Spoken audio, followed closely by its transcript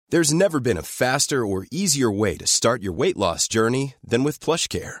There's never been a faster or easier way to start your weight loss journey than with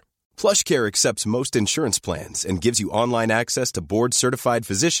PlushCare. PlushCare accepts most insurance plans and gives you online access to board-certified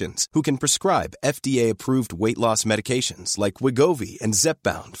physicians who can prescribe FDA-approved weight loss medications like Wegovy and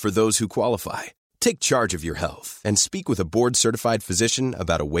Zepbound for those who qualify. Take charge of your health and speak with a board-certified physician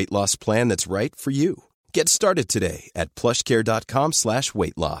about a weight loss plan that's right for you. Get started today at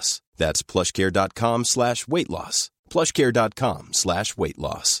plushcare.com/weight-loss. That's plushcare.com/weight-loss.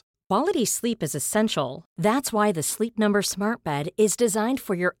 plushcare.com/weight-loss. Quality sleep is essential. That's why the Sleep Number Smart Bed is designed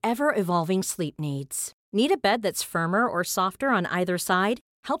for your ever-evolving sleep needs. Need a bed that's firmer or softer on either side?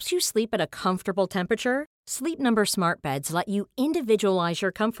 Helps you sleep at a comfortable temperature? Sleep Number Smart Beds let you individualize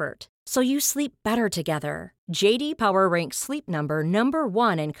your comfort, so you sleep better together. JD Power ranks Sleep Number number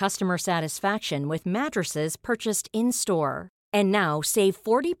 1 in customer satisfaction with mattresses purchased in-store. And now save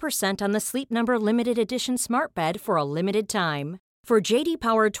 40% on the Sleep Number Limited Edition Smart Bed for a limited time. For JD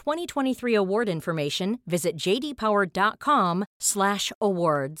Power 2023 award information, visit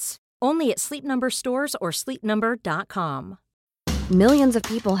jdpower.com/awards. Only at Sleep Number stores or sleepnumber.com. Millions of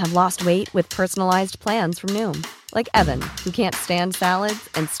people have lost weight with personalized plans from Noom. Like Evan, who can't stand salads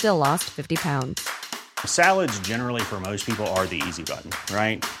and still lost 50 pounds. Salads generally for most people are the easy button,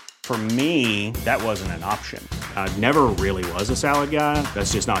 right? For me, that wasn't an option. I never really was a salad guy.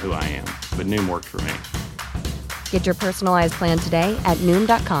 That's just not who I am. But Noom worked for me. Get your personalized plan today at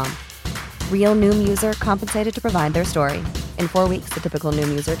Noom.com. Real Noom user compensated to provide their story. In 4 weeks, the typical Noom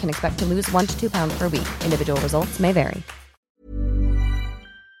user can expect to lose 1 to 2 pounds per week. Individual results may vary.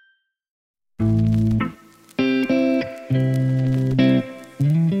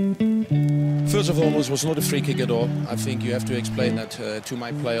 First of all, it was not a free kick at all. I think you have to explain that to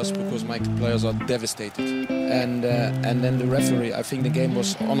my players, because my players are devastated. And then the referee, I think the game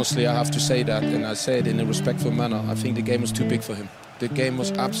was, honestly, I have to say that, and I say it in a respectful manner, I think the game was too big for him. The game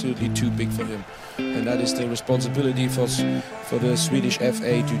was absolutely too big for him. And that is the responsibility for the Swedish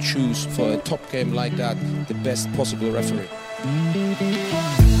FA to choose for a top game like that the best possible referee.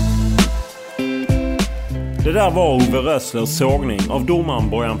 Det där var Ove Rösslers sågning av domaren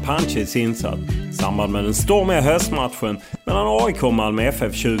Bojan Pančić insats i samband med den stormiga höstmatchen mellan AIK och Malmö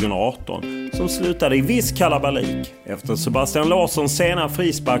FF 2018 som slutade i viss kalabalik efter Sebastian Larssons sena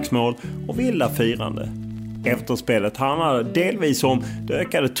frisparksmål och vilda firande. Efterspelet handlade delvis om det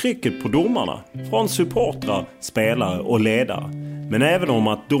ökade trycket på domarna från supportrar, spelare och ledare, men även om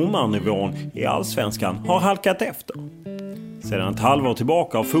att domarnivån i Allsvenskan har halkat efter. Sedan ett halvår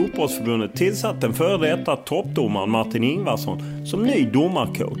tillbaka har fotbollsförbundet tillsatt den före detta toppdomaren Martin Ingvarsson som ny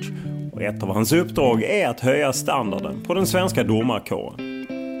domarcoach. Och ett av hans uppdrag är att höja standarden på den svenska domarkåren.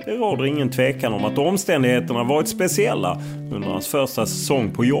 Det råder ingen tvekan om att omständigheterna varit speciella under hans första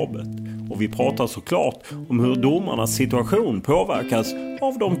säsong på jobbet. Och vi pratar såklart om hur domarnas situation påverkas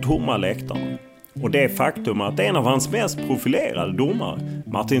av de tomma läktarna. Och det faktum att en av hans mest profilerade domare,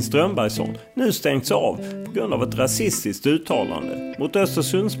 Martin Strömbergsson, nu stängts av på grund av ett rasistiskt uttalande mot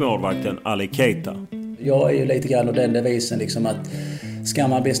Östersundsmålvakten Ali Keita. Jag är ju lite grann av den devisen liksom att ska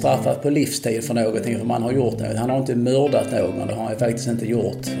man bli straffad på livstid för någonting för man har gjort något. Han har inte mördat någon, det har han faktiskt inte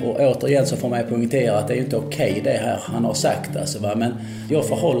gjort. Och återigen så får man poängtera att det är inte okej det här han har sagt. Alltså, va? Men jag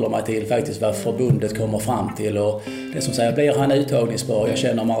förhåller mig till faktiskt vad förbundet kommer fram till. Och det som säger, blir han uttagningsbar, jag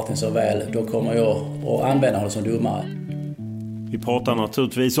känner Martin så väl, då kommer jag att använda honom som domare. Vi pratar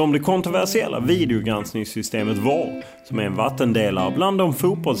naturligtvis om det kontroversiella videogranskningssystemet VAR, som är en vattendelare bland de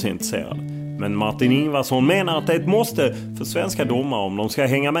fotbollsintresserade. Men Martin Ingvarsson menar att det är ett måste för svenska domare om de ska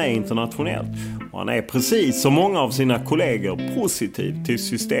hänga med internationellt. Och han är precis som många av sina kollegor positiv till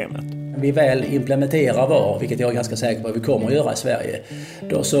systemet. Vi väl implementerar VAR, vilket jag är ganska säker på att vi kommer att göra i Sverige.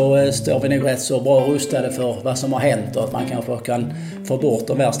 Då så står vi nog rätt så bra rustade för vad som har hänt och att man kanske kan få bort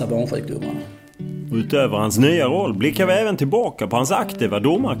de värsta barnsjukdomarna. Utöver hans nya roll blickar vi även tillbaka på hans aktiva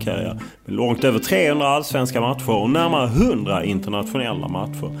domarkarriär med långt över 300 allsvenska matcher och närmare 100 internationella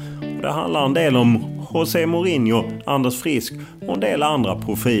matcher. Och det handlar en del om José Mourinho, Anders Frisk och en del andra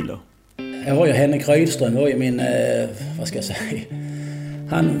profiler. Jag var ju Henrik Rydström, var ju min,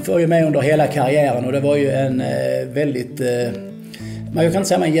 han var ju med under hela karriären och det var ju en väldigt, man kan inte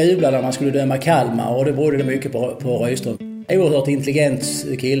säga man jublade när man skulle döma Kalmar och det berodde mycket på Rydström. Oerhört intelligent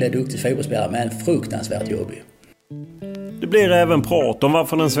kille, duktig fotbollsspelare, men fruktansvärt jobbig. Det blir även prat om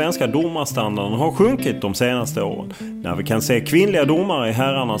varför den svenska domarstandarden har sjunkit de senaste åren. När vi kan se kvinnliga domare i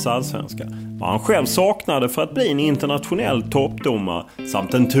herrarnas allsvenska. Vad han själv saknade för att bli en internationell toppdomare.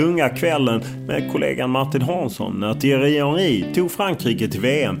 Samt den tunga kvällen med kollegan Martin Hansson när Thierry Henry tog Frankrike till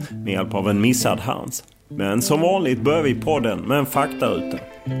VM med hjälp av en missad hands. Men som vanligt börjar vi podden med en faktaruta.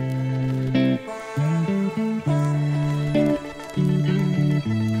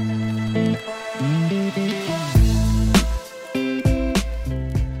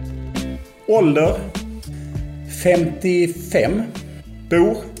 Ålder? 55.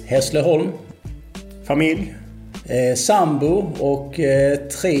 Bor? Hässleholm. Familj? Sambo och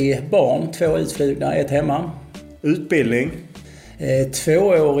 3 barn. 2 utflugna, 1 hemma. Utbildning?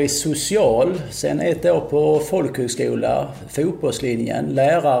 2-årig social, sen 1 år på folkhögskola, fotbollslinjen,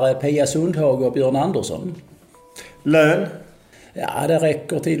 lärare Pia Sundhage och Björn Andersson. Lön? Ja, det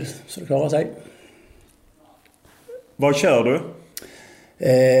räcker till så det klarar sig. Vad kör du?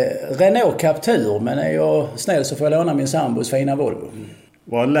 Renault Captur, men är jag snäll så får jag låna min sambos fina Volvo.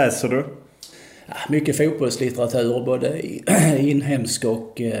 Vad läser du? Ja, mycket fotbollslitteratur, både inhemsk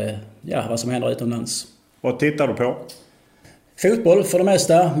och vad som händer utomlands. Vad tittar du på? Fotboll för det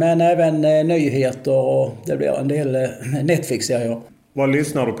mesta, men även nyheter och det blir en del Netflix-serier. Vad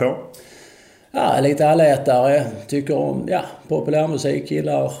lyssnar du på? Ja, lite allätare. Tycker om populärmusik,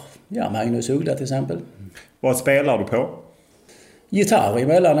 gillar Magnus Uggla till exempel. Vad spelar du på? Gitarr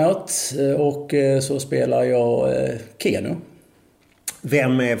emellanåt och så spelar jag Keno.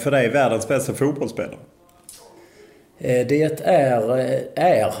 Vem är för dig världens bästa fotbollsspelare? Det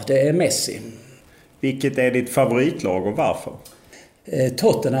är Messi. Vilket är ditt favoritlag och varför?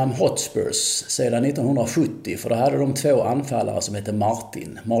 Tottenham Hotspurs sedan 1970, för då hade de 2 anfallare som heter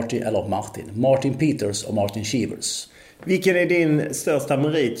Martin Peters och Martin Chivers. Vilken är din största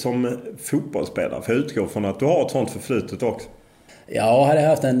merit som fotbollsspelare? För jag utgår från att du har ett sånt förflutet också. Ja, hade jag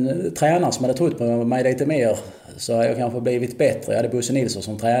haft en tränare som hade trott på mig lite mer så hade jag kanske blivit bättre. Jag hade Bosse Nilsson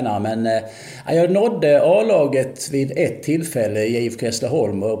som tränare, men jag nådde A-laget vid ett tillfälle i IFK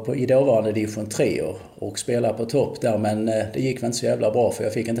Hässleholm och i dåvarande division 3 och spelade på topp där, men det gick väl inte så jävla bra för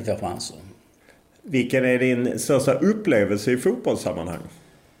jag fick inte få chanser. Vilken är din största upplevelse i fotbollssammanhang?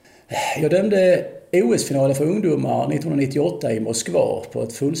 Jag dömde OS-finalen för ungdomar 1998 i Moskva på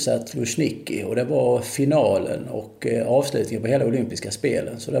ett fullsatt Luzhniki, och det var finalen och avslutningen på hela olympiska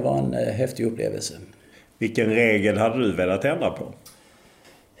spelen, så det var en häftig upplevelse. Vilken regel hade du velat ändra på?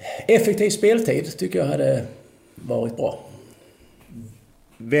 Effektiv speltid tycker jag hade varit bra.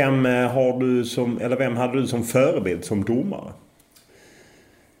 Vem hade du som förebild som domare?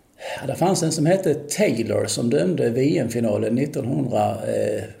 Ja, det fanns en som hette Taylor som dömde VM-finalen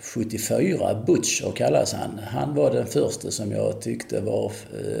 1974. Butch och kallas han. Han var den första som jag tyckte var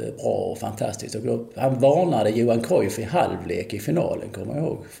bra och fantastisk. Han varnade Johan Cruyff i halvlek i finalen, kommer jag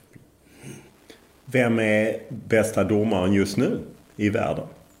ihåg. Vem är bästa domaren just nu i världen?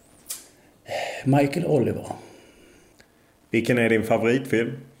 Michael Oliver. Vilken är din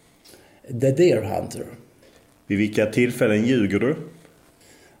favoritfilm? The Deer Hunter. Vid vilka tillfällen ljuger du?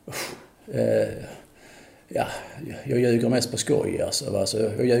 Jag ljuger mest på skoj.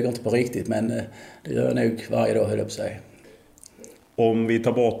 Alltså, jag ljuger inte på riktigt, men det gör jag nog varje dag, höll jag på sig. Om vi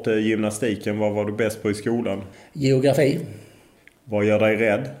tar bort gymnastiken, vad var du bäst på i skolan? Geografi. Vad gör dig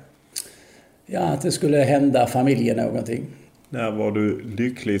rädd? Ja, att det skulle hända familjen någonting. När var du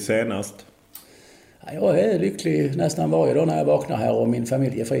lycklig senast? Jag är lycklig nästan varje dag när jag vaknar här och min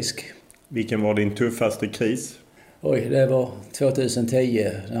familj är frisk. Vilken var din tuffaste kris? Det var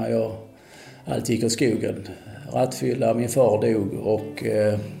 2010 när allt gick åt skogen. Rattfylla, min far dog och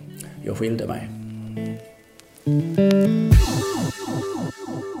jag skilde mig.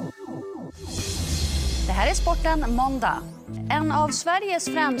 Det här är Sporten måndag. En av Sveriges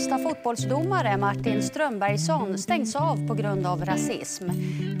främsta fotbollsdomare, Martin Strömbergsson, stängs av på grund av rasism.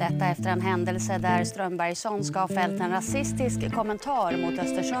 Detta efter en händelse där Strömbergsson ska ha fällt en rasistisk kommentar mot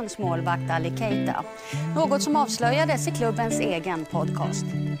Östersunds målvakt Ali Keita. Något som avslöjades i klubbens egen podcast.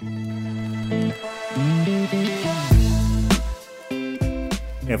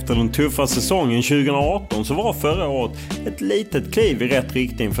 Efter den tuffa säsongen 2018 så var förra året ett litet kliv i rätt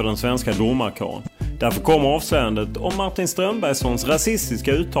riktning för den svenska domarkåren. Därför kom avslöjandet om Martin Strömbergssons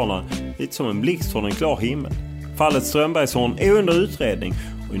rasistiska uttalande lite som en blixt från en klar himmel. Fallet Strömbergsson är under utredning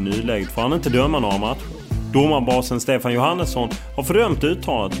och i nuläget får han inte döma några matcher. Domarbasen Stefan Johannesson har fördömt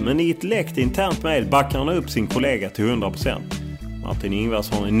uttalandet, men i ett läckt internt mejl backar han upp sin kollega till 100%. Martin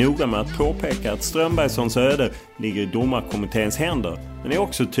Ingvarsson är noga med att påpeka att Strömbergssons öde ligger i domarkommitténs händer, men är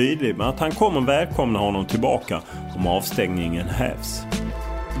också tydlig med att han kommer välkomna honom tillbaka om avstängningen hävs.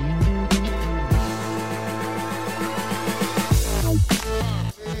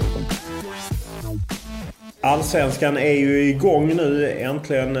 Allsvenskan är ju igång nu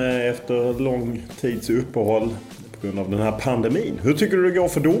äntligen efter lång tids uppehåll på grund av den här pandemin. Hur tycker du det går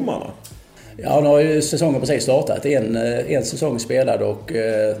för domarna? Ja, nu har ju säsongen precis startat. En säsong spelad och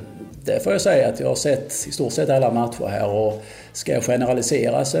det får jag säga att jag har sett i stort sett alla matcher här, och ska jag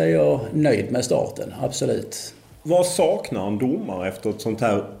generalisera så är jag nöjd med starten, absolut. Vad saknar en domare efter ett sånt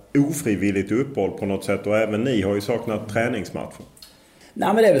här ofrivilligt uppehåll på något sätt, och även ni har ju saknat träningsmatcher?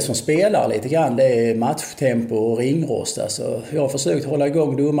 Nej, men det är väl som spelare lite grann. Det är matchtempo och ringrost. Alltså, jag har försökt hålla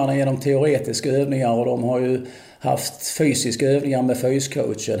igång domarna genom teoretiska övningar och de har ju haft fysiska övningar med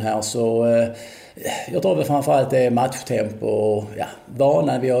fyscoachen här. Så jag tror väl framförallt det är matchtempo och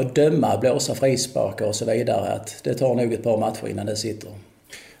vanan vid att döma, blåsa frisparkar och så vidare. Att det tar nog ett par matcher innan det sitter.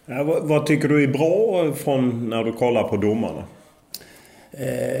 Ja, vad tycker du är bra från när du kollar på domarna?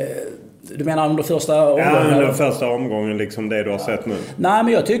 Du menar om den första omgången? Ja, den första omgången, liksom det du har sett nu. Nej,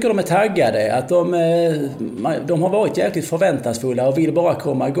 men jag tycker de är taggade. Att de har varit jäkligt förväntansfulla och vill bara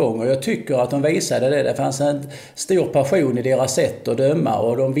komma igång. Och jag tycker att de visade det. Det fanns en stor passion i deras sätt att döma.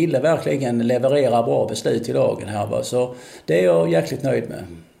 Och de ville verkligen leverera bra beslut i lagen här. Så det är jag jäkligt nöjd med.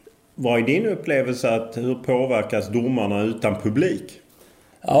 Vad är din upplevelse att hur påverkas domarna utan publik?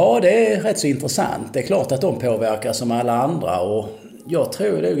 Ja, det är rätt så intressant. Det är klart att de påverkas som alla andra och jag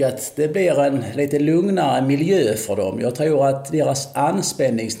tror nog att det blir en lite lugnare miljö för dem. Jag tror att deras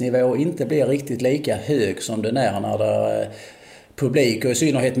anspänningsnivå inte blir riktigt lika hög som den är när det är publik och i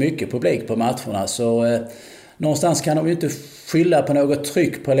synnerhet mycket publik på matcherna. Så någonstans kan de ju inte skylla på något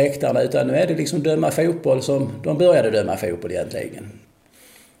tryck på läktarna utan nu är det liksom döma fotboll som de började döma fotboll egentligen.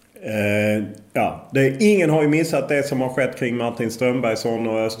 Ingen har ju missat det som har skett kring Martin Strömbergsson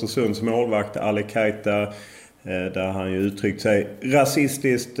och Östersunds målvakt Ali Keita, där han ju uttryckt sig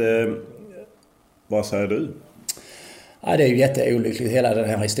rasistiskt. Vad säger du? Ja, det är ju jätteolyckligt hela den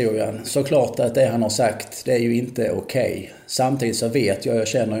här historien. Såklart att det han har sagt, det är ju inte okej. Samtidigt så vet jag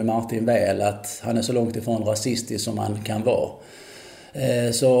känner ju Martin väl att han är så långt ifrån rasistisk som han kan vara.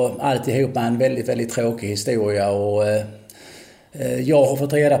 Så alltihop är en väldigt, väldigt tråkig historia och jag har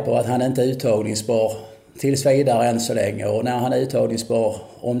fått reda på att han inte är uttagningsbar tills vidare än så länge. Och när han är uttagningsbar,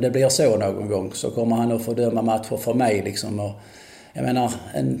 om det blir så någon gång, så kommer han att få döma matcher för mig. Liksom. Och jag menar,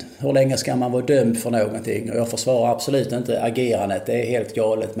 hur länge ska man vara dömd för någonting? Och jag försvarar absolut inte agerandet, det är helt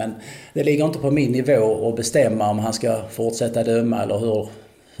galet. Men det ligger inte på min nivå att bestämma om han ska fortsätta döma eller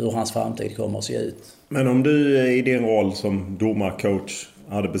hur hans framtid kommer att se ut. Men om du i din roll som domarcoach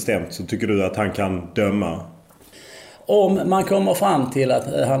hade bestämt så tycker du att han kan döma? Om man kommer fram till att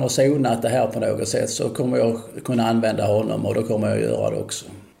han har zonat det här på något sätt så kommer jag kunna använda honom och då kommer jag göra det också.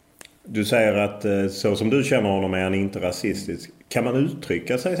 Du säger att så som du känner honom är han inte rasistisk. Kan man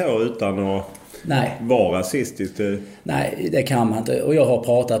uttrycka sig så utan att vara rasistisk? Nej, det kan man inte. Och jag har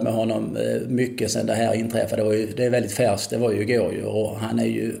pratat med honom mycket sedan det här inträffade. Det är väldigt färskt, det var ju igår ju. Och han är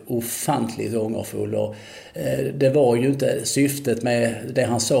ju ofantligt ångerfull. Och det var ju inte syftet med det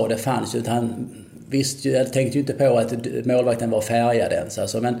han sa, det fanns ju. Utan visst, jag tänkte ju inte på att målvakten var färgad ens.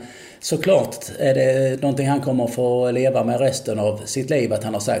 Alltså, men såklart är det någonting han kommer att få leva med resten av sitt liv att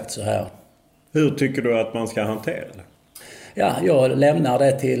han har sagt så här. Hur tycker du att man ska hantera det? Ja, jag lämnar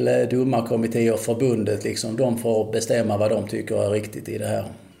det till domarkommitté och förbundet. Liksom. De får bestämma vad de tycker är riktigt i det här.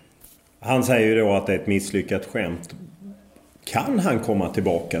 Han säger ju då att det är ett misslyckat skämt. Kan han komma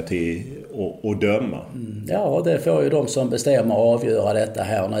tillbaka till och döma? Ja, det får ju de som bestämmer avgöra detta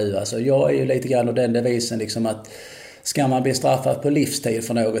här nu. Alltså, jag är ju lite grann av den devisen liksom att ska man bli straffad på livstid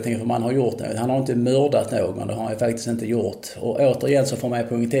för någonting för man har gjort något. Han har inte mördat någon, det har han faktiskt inte gjort. Och återigen så får man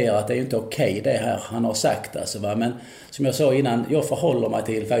poängtera att det är inte okej det här han har sagt. Alltså, va? Men som jag sa innan, jag förhåller mig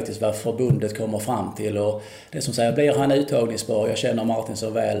till faktiskt vad förbundet kommer fram till. Och det som säger, blir han uttagningsbar, jag känner Martin så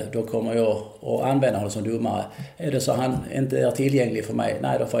väl, då kommer jag att använda honom som domare. Är det så han inte är tillgänglig för mig,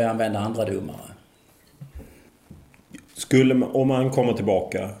 nej då får jag använda andra domare. Om han kommer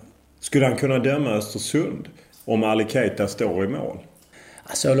tillbaka, skulle han kunna döma Östersund? Om Ali Keita står i mål?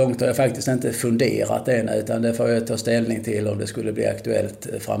 Så långt har jag faktiskt inte funderat än, utan det får jag ta ställning till om det skulle bli aktuellt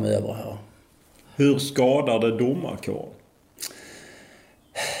framöver här. Hur skadar det domarkåren?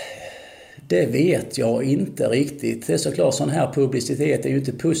 Det vet jag inte riktigt. Det är såklart, sån här publicitet är ju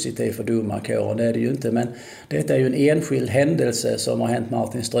inte positiv för domarkåren, det är det ju inte. Men detta är ju en enskild händelse som har hänt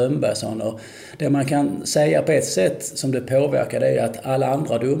Martin Strömbergsson. Och det man kan säga på ett sätt som det påverkar, det är att alla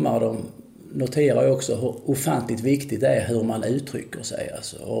andra domare, de noterar ju också hur ofantligt viktigt det är hur man uttrycker sig.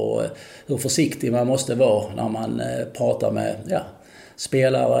 Alltså, och hur försiktig man måste vara när man pratar med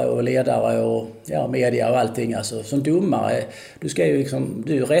spelare och ledare och media och allting. Alltså, som domare, du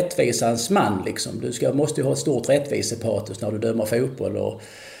är rättvisans man. Liksom. Måste ju ha ett stort rättvisepatos när du dömer fotboll. Och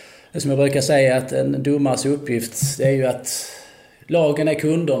det som jag brukar säga, att en domares uppgift är ju att lagen är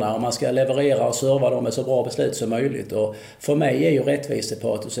kunderna och man ska leverera och serva dem med så bra beslut som möjligt. Och för mig är ju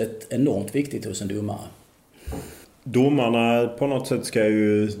rättvisepatoset enormt viktigt hos en domare. Domarna på något sätt ska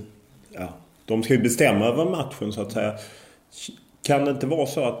ju bestämma över matchen så att säga. Kan det inte vara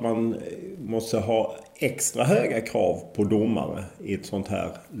så att man måste ha extra höga krav på domare i ett sånt här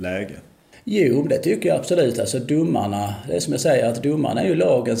läge? Jo, det tycker jag absolut. Alltså domarna, det är som jag säger, att domarna är ju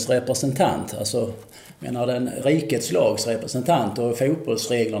lagens representant. Alltså, menar den rikets lags representant och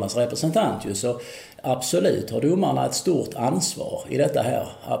fotbollsreglernas representant ju. Så absolut har domarna ett stort ansvar i detta här.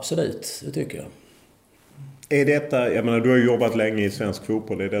 Absolut, det tycker jag. Är detta, jag menar, du har ju jobbat länge i svensk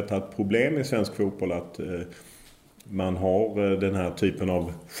fotboll. Är detta ett problem i svensk fotboll att man har den här typen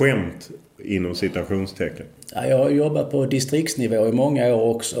av skämt inom citationstecken? Ja, jag har jobbat på distriktsnivå i många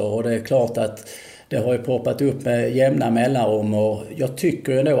år också, och det är klart att det har ju poppat upp med jämna mellanrum, och jag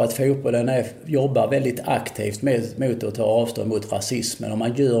tycker ju då att fotbollen jobbar väldigt aktivt mot att ta avstånd mot rasismen, och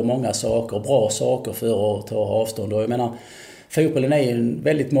man gör många saker, bra saker för att ta avstånd. Och jag menar, fotbollen är ju en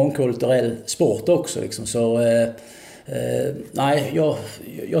väldigt mångkulturell sport också liksom, så nej,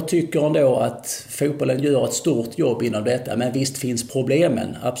 jag tycker ändå att fotbollen gör ett stort jobb inom detta, men visst finns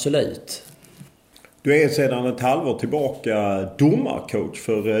problemen, absolut. Du är sedan ett halvår tillbaka domarcoach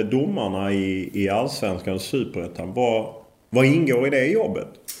för domarna i Allsvenskan och Superettan. Vad ingår i det jobbet?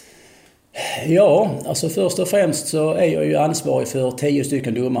 Ja, alltså först och främst så är jag ju ansvarig för 10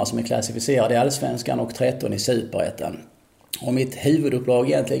 stycken domare som är klassificerade i Allsvenskan och 13 i Superettan. Och mitt huvuduppdrag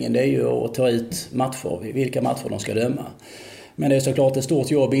egentligen, det är ju att ta ut matcher, vilka matcher de ska döma. Men det är såklart ett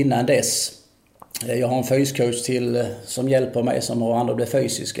stort jobb innan dess. Jag har en fyscoach som hjälper mig, som har hand om det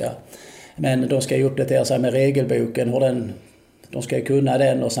fysiska. Men de ska ju uppdatera sig med regelboken, de ska ju kunna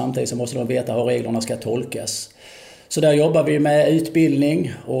den, och samtidigt så måste de veta hur reglerna ska tolkas. Så där jobbar vi med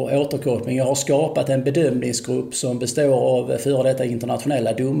utbildning och återkoppling. Jag har skapat en bedömningsgrupp som består av före detta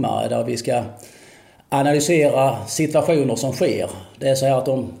internationella domare, där vi ska analysera situationer som sker. Det är så här att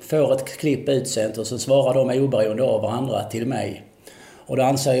de får ett klipp utsänt och så svarar de oberoende av varandra till mig. Och då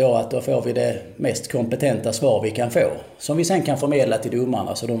anser jag att då får vi det mest kompetenta svar vi kan få, som vi sen kan förmedla till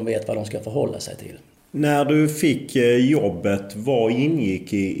domarna så de vet vad de ska förhålla sig till. När du fick jobbet, vad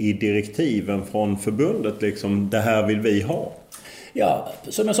ingick i direktiven från förbundet? Liksom, det här vill vi ha. Ja,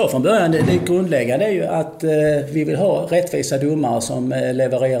 som jag sa från början, det grundläggande är ju att vi vill ha rättvisa domare som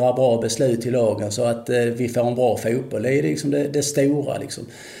levererar bra beslut till lagen så att vi får en bra fotboll. Det är liksom det stora liksom.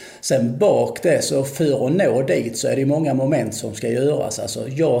 Sen bak det, så för att nå dit så är det många moment som ska göras. Alltså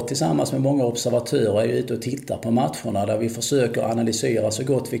jag tillsammans med många observatörer är ute och tittar på matcherna där vi försöker analysera så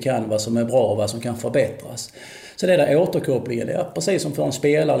gott vi kan vad som är bra och vad som kan förbättras. Så det där återkopplingen, det är precis som för en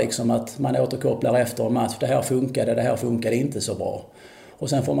spelare liksom, att man återkopplar efter en match. Det här funkade inte så bra. Och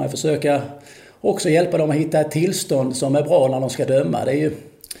sen får man försöka också hjälpa dem att hitta ett tillstånd som är bra när de ska döma.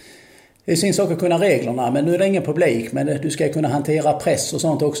 Det är sin sak att kunna reglerna, men nu är det ingen publik, men du ska kunna hantera press och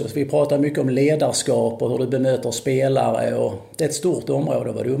sånt också. Så vi pratar mycket om ledarskap och hur du bemöter spelare, och det är ett stort område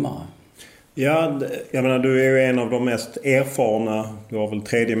att vara domare. Ja, jag menar, du är ju en av de mest erfarna, du har väl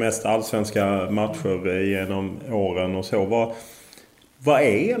 3:e mest allsvenska matcher genom åren och så. Vad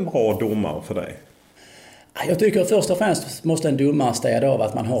är en bra domare för dig? Jag tycker först och främst måste en domare städa av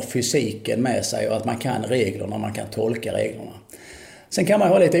att man har fysiken med sig och att man kan reglerna, man kan tolka reglerna. Sen kan man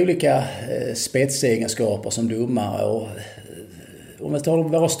ha lite olika spetsegenskaper som domare, och om vi tar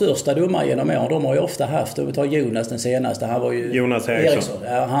våra största domare genom åren, de har ju ofta haft, om vi tar Jonas den senaste, han var ju Jonas Eriksson.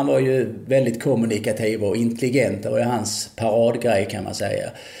 Ja, han var ju väldigt kommunikativ och intelligent, det var ju hans paradgrej kan man säga.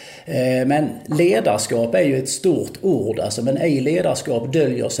 Men ledarskap är ju ett stort ord, alltså, men i ledarskap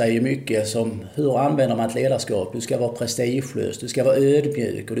döljer sig ju mycket som hur använder man ett ledarskap. Du ska vara prestigelös, du ska vara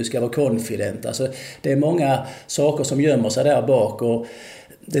ödmjuk och du ska vara confident. Alltså, det är många saker som gömmer sig där bak, och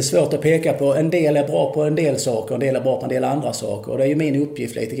det är svårt att peka på. En del är bra på en del saker, en del är bra på en del andra saker. Och det är ju min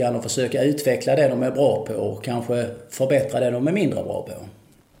uppgift lite grann att försöka utveckla det de är bra på och kanske förbättra det de är mindre bra på.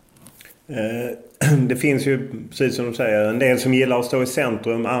 Det finns ju, precis som du säger, en del som gillar att stå i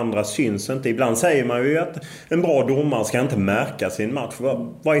centrum, andra syns inte. Ibland säger man ju att en bra domare ska inte märka sin match.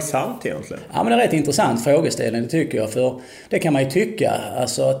 Vad är sant egentligen? Ja, men det är rätt intressant frågeställning, tycker jag. För det kan man ju tycka,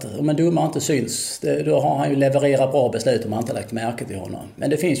 alltså att om en domare inte syns, då har han ju levererat bra beslut om man inte lagt märke till honom. Men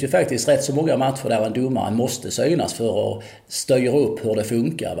det finns ju faktiskt rätt så många matcher där en domare måste synas för att styra upp hur det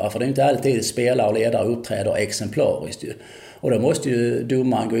funkar. För det är inte alltid spelare och ledare uppträder exemplariskt ju. Och då måste ju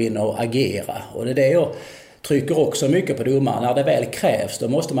domaren gå in och agera. Och det är det jag trycker också mycket på domaren. När det väl krävs, då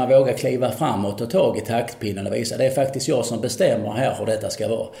måste man våga kliva framåt och ta i taktpinnen och visa. Det är faktiskt jag som bestämmer här hur detta ska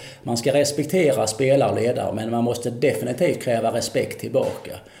vara. Man ska respektera spelare och ledare, men man måste definitivt kräva respekt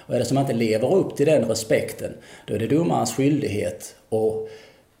tillbaka. Och är det som man inte lever upp till den respekten, då är det domarens skyldighet att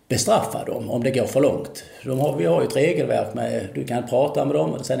bestraffa dem om det går för långt. Vi har ju ett regelverk med, du kan prata med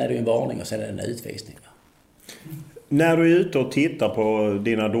dem och sen är det en varning och sen är det en utvisning. När du är ute och tittar på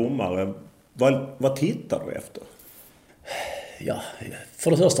dina domare, vad tittar du efter? Ja,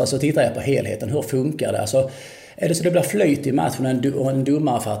 för det första så tittar jag på helheten. Hur funkar det? Alltså, Är det så det blir flyt i matchen och en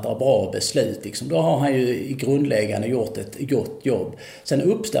domare fattar bra beslut, liksom, då har han ju i grundläggande gjort ett gott jobb. Sen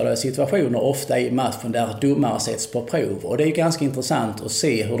uppstår det situationer ofta i matchen där domare sätts på prov. Och det är ganska intressant att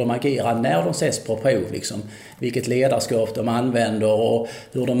se hur de agerar när de sätts på prov. Liksom, vilket ledarskap de använder och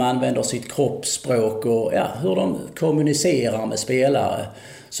hur de använder sitt kroppsspråk och hur de kommunicerar med spelare.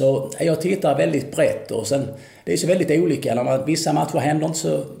 Så jag tittar väldigt brett och sen, det är så väldigt olika. Vissa matcher händer inte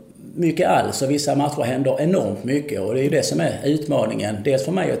så mycket alls och vissa matcher händer enormt mycket, och det är ju det som är utmaningen. Dels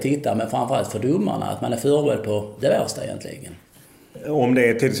för mig att titta, men framförallt för domarna, att man är förberedd på det värsta egentligen. Om det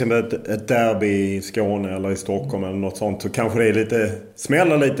är till exempel ett derby i Skåne eller i Stockholm eller något sånt, så kanske det är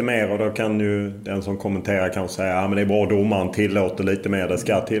smäller lite mer, och då kan ju den som kommenterar kanske säga men det är bra, domaren tillåter lite mer, det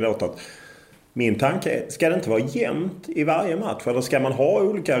ska tillåtas. Min tanke är, ska det inte vara jämnt i varje match, eller ska man ha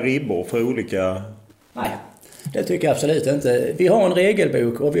olika ribbor för olika... Nej, det tycker jag absolut inte. Vi har en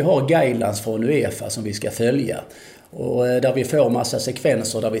regelbok och vi har guidelines från UEFA som vi ska följa. Och där vi får massa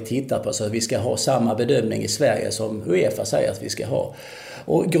sekvenser där vi tittar på så att vi ska ha samma bedömning i Sverige som UEFA säger att vi ska ha.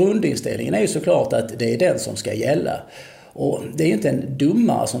 Och grundinställningen är ju såklart att det är den som ska gälla. Och det är ju inte en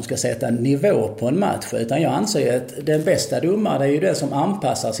domare som ska sätta en nivå på en match, utan jag anser att den bästa domaren är ju den som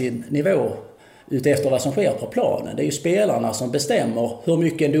anpassar sin nivå utefter vad som sker på planen. Det är ju spelarna som bestämmer hur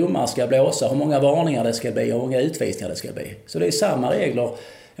mycket en domare ska blåsa, hur många varningar det ska bli och hur många utvisningar det ska bli. Så det är samma regler.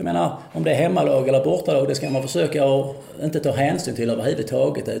 Jag menar, om det är hemmalag eller bortalag, det ska man försöka att inte ta hänsyn till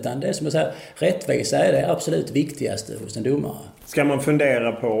överhuvudtaget, utan det är som jag säger, rättvisa är det absolut viktigaste hos en domare. Ska man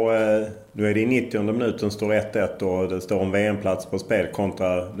fundera på, nu är det i 90:e minuten står 1-1 och det står en VM-plats på spel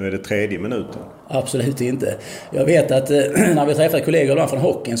kontra, nu är det 3:e minuten? Absolut inte. Jag vet att när vi träffar kollegor från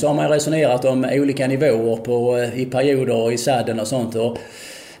hockeyn så har man resonerat om olika nivåer i perioder och i sadden och sånt, och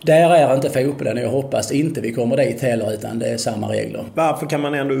där är inte fotbollen, och jag hoppas inte vi kommer dit heller, utan det är samma regler. Varför kan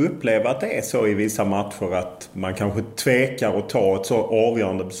man ändå uppleva att det är så i vissa matcher att man kanske tvekar att ta ett så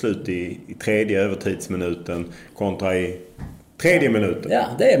avgörande beslut i 3:e övertidsminuten kontra i 3:e minuten? Ja,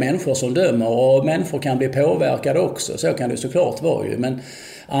 det är människor som dömer och människor kan bli påverkade också. Så kan det såklart vara ju. Men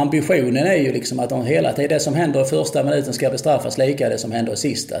ambitionen är ju liksom att de hela tiden, det som händer i första minuten ska bestraffas lika det som händer i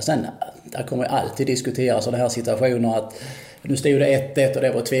sista. Sen där kommer alltid diskutera sådana här situationer att nu stod det 1-1 och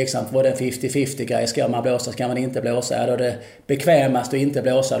det var tveksamt. Var det en 50-50 grej? Ska man blåsa? Ska man inte blåsa? Är det bekvämast att inte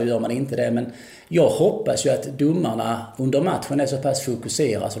blåsa? Då gör man inte det. Men jag hoppas ju att domarna under matchen är så pass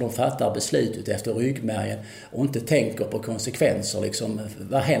fokuserade så de fattar beslutet efter ryggmärgen och inte tänker på konsekvenser. Liksom,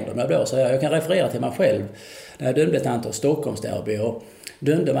 vad händer om jag blåser? Jag kan referera till mig själv. När jag dömde ett antal Stockholmsderby och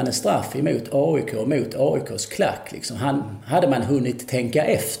dömde man en straff emot AIK mot AIKs klack. Liksom. Hade man hunnit tänka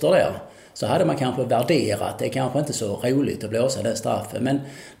efter där, så hade man kanske värderat. Det är kanske inte så roligt att blåsa den straffen. Men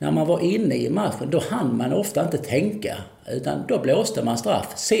när man var inne i matchen, då hann man ofta inte tänka. Utan då blåste man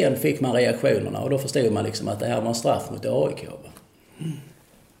straff. Sen fick man reaktionerna och då förstod man liksom att det här var en straff mot AIK.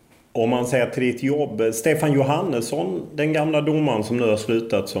 Om man säger till ditt jobb, Stefan Johannesson, den gamla domaren som nu har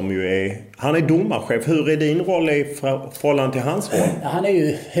slutat, som ju han är domarchef. Hur är din roll i förhållande till hans roll? Han är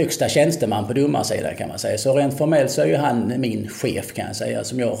ju högsta tjänsteman på domarsidan kan man säga. Så rent formellt så är ju han min chef kan jag säga,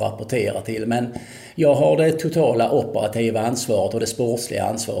 som jag rapporterar till. Men jag har det totala operativa ansvaret och det sportsliga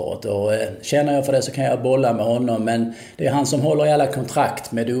ansvaret. Och känner jag för det så kan jag bolla med honom. Men det är han som håller i alla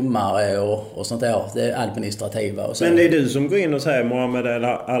kontrakt med domare och sånt där. Det administrativa och så. Men det är du som går in och säger Mohamed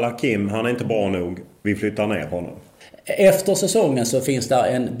Al-Hakim, han är inte bra nog, vi flyttar ner honom. Efter säsongen så finns det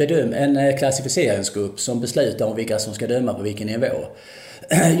en klassificeringsgrupp som beslutar om vilka som ska döma på vilken nivå.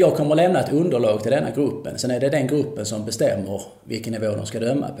 Jag kommer att lämna ett underlag till denna gruppen. Sen är det den gruppen som bestämmer vilken nivå de ska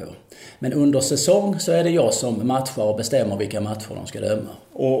döma på. Men under säsong så är det jag som matchar och bestämmer vilka matcher de ska döma.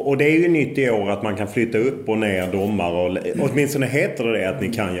 Och det är ju nytt i år att man kan flytta upp och ner domare. Åtminstone heter det att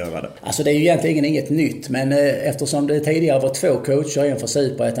ni kan göra det. Alltså det är ju egentligen inget nytt. Men eftersom det tidigare var 2 coacher, en för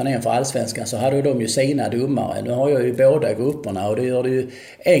Superettan och en för Allsvenskan, så hade de ju sina domare. Nu har jag ju båda grupperna och det gör det ju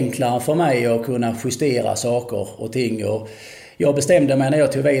enklare för mig att kunna justera saker och ting. Och jag bestämde mig när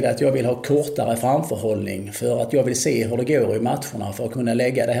jag tog vid att jag vill ha kortare framförhållning för att jag vill se hur det går i matcherna för att kunna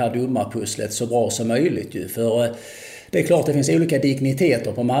lägga det här domarpusslet så bra som möjligt. För det är klart det finns olika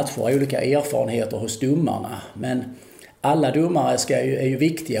digniteter på matcher, olika erfarenheter hos domarna. Men alla domare är ju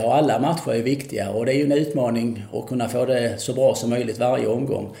viktiga och alla matcher är viktiga och det är ju en utmaning att kunna få det så bra som möjligt varje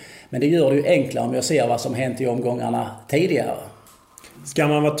omgång. Men det gör det ju enklare om jag ser vad som hänt i omgångarna tidigare. Ska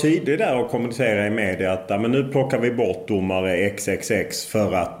man vara tydlig där och kommunicera i media att men nu plockar vi bort domare XXX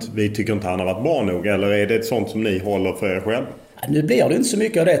för att vi tycker inte han har varit bra nog? Eller är det ett sånt som ni håller för er själv? Nu blir det inte så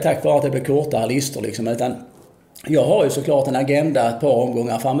mycket av det tack vare att det blir kortare listor. Liksom, utan jag har ju såklart en agenda ett par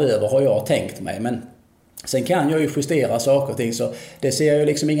omgångar framöver har jag tänkt mig. Men Sen kan jag ju justera saker och ting, så det ser jag ju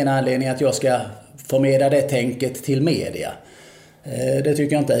liksom ingen anledning att jag ska förmedla det tänket till media. Det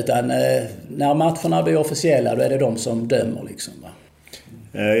tycker jag inte, utan när matcherna blir officiella då är det de som dömer liksom, va?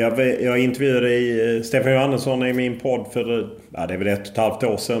 Jag intervjuade Stefan Johannesson i min podd för det är väl 1,5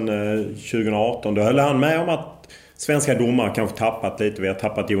 år sedan, 2018. Då höll han med om att svenska domare kanske tappat lite. Vi har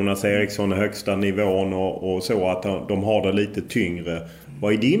tappat Jonas Eriksson i högsta nivån och så, att de har det lite tyngre.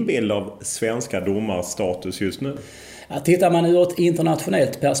 Vad är din bild av svenska domars status just nu? Ja, tittar man ur ett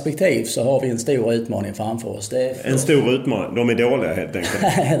internationellt perspektiv så har vi en stor utmaning framför oss. En stor utmaning? De är dåliga helt enkelt?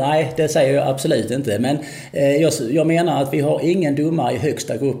 Nej, det säger jag absolut inte. Men jag menar att vi har ingen domare i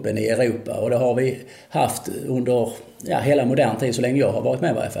högsta gruppen i Europa. Och det har vi haft under hela modern tid, så länge jag har varit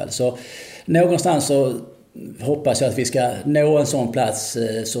med i varje fall. Så någonstans så hoppas jag att vi ska nå en sån plats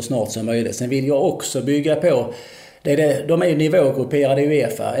så snart som möjligt. Sen vill jag också bygga på... De är ju nivågrupperade i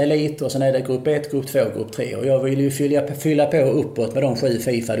UEFA, elit, och sen är det grupp 1, grupp 2, grupp 3. Och jag vill ju fylla på uppåt med de 7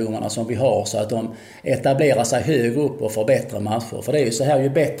 FIFA-domarna som vi har, så att de etablerar sig högre upp och får bättre matcher. För det är ju så här, ju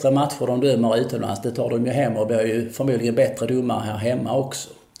bättre matcher de dömer utomlands, det tar de ju hem och blir ju förmodligen bättre domare här hemma också.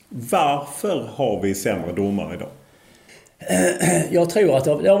 Varför har vi sämre domare idag? Jag tror att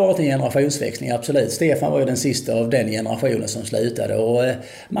det har varit en generationsväxling, absolut. Stefan var ju den sista av den generationen som slutade, och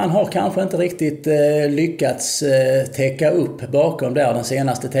man har kanske inte riktigt lyckats täcka upp bakom där den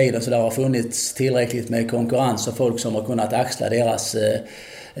senaste tiden, så det har funnits tillräckligt med konkurrens och folk som har kunnat axla deras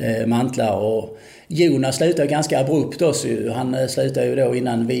mantlar. Och Jonas slutade ganska abrupt också. Han slutade ju då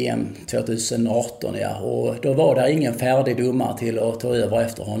innan VM 2018, och då var det ingen färdig domare till att ta över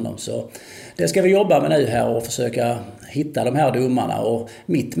efter honom. Så det ska vi jobba med nu här och försöka hitta de här domarna. Och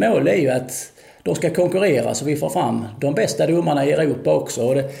mitt mål är ju att de ska konkurrera så vi får fram de bästa domarna i Europa också.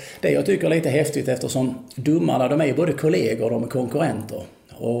 Och det jag tycker är lite häftigt, eftersom domarna, de är både kollegor och de är konkurrenter.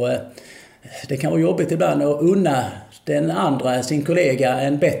 Och det kan vara jobbigt ibland att unna den andra, sin kollega,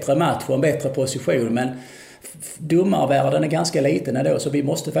 en bättre match och en bättre position. Men domarvärlden är ganska liten ändå, så vi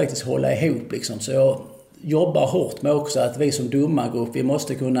måste faktiskt hålla ihop liksom. Så jag jobbar hårt med också att vi som domargrupp, vi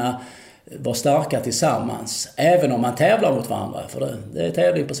måste kunna vara starka tillsammans, även om man tävlar mot varandra. För det är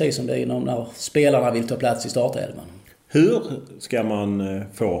tävling precis som det är när spelarna vill ta plats i startelvan. Hur ska man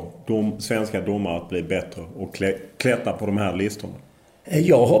få svenska domare att bli bättre och klättra på de här listorna?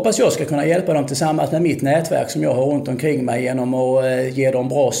 Jag hoppas jag ska kunna hjälpa dem tillsammans med mitt nätverk som jag har runt omkring mig, genom att ge dem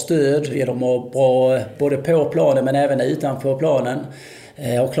bra stöd, ge dem bra både på planen men även utanför planen.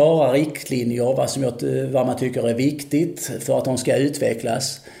 Och klara riktlinjer vad man tycker är viktigt för att de ska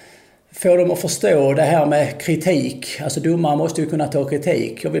utvecklas. Få dem att förstå det här med kritik. Alltså domare måste ju kunna ta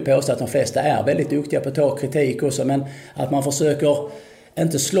kritik. Jag vill påstå att de flesta är väldigt duktiga på att ta kritik också, men att man försöker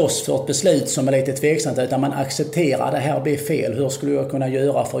inte slåss för ett beslut som är lite tveksamt, utan man accepterar det här blir fel. Hur skulle jag kunna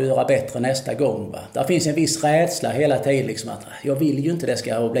göra för att göra bättre nästa gång? Va? Där finns en viss rädsla hela tiden. Liksom att jag vill ju inte det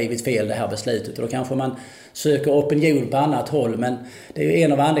ska ha blivit fel det här beslutet. Och då kanske man söker opinion på annat håll. Men det är ju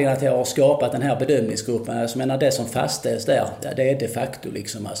en av anledningarna till att jag har skapat den här bedömningsgruppen. Alltså, menar, det som fastställs där, det är de facto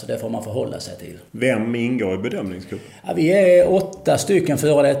liksom. Alltså, det får man förhålla sig till. Vem ingår i bedömningsgruppen? Ja, vi är 8 stycken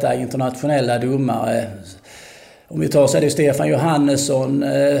före detta internationella domare. Om vi tar så är det Stefan Johannesson,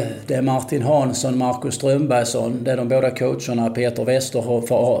 det är Martin Hansson, Marcus Strömbergsson, det är de båda coacherna Peter Westerholm,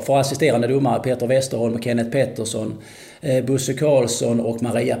 för assisterande domare Peter Westerholm och Kenneth Pettersson, Bosse Karlsson och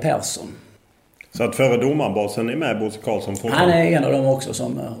Maria Persson. Så att före domarbasen är med Bosse Karlsson? Han är en av dem också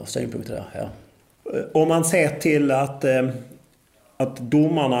som har synpunkter där, ja. Om man ser till att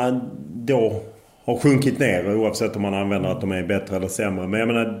domarna då har sjunkit ner, oavsett om man använder att de är bättre eller sämre. Men jag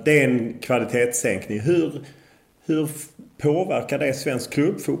menar, det är en kvalitetssänkning. Hur påverkar det svensk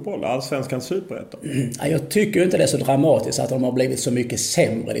klubbfotboll, allsvenskans superettan? Jag tycker inte det är så dramatiskt att de har blivit så mycket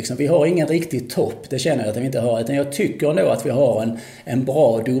sämre. Liksom. Vi har ingen riktig topp, det känner jag att vi inte har. Utan jag tycker ändå att vi har en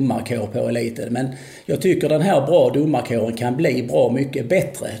bra domarkår på eliten. Men jag tycker den här bra domarkåren kan bli bra mycket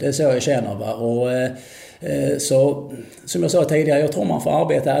bättre. Det är så jag känner. Va? Och, så som jag sa tidigare, jag tror man får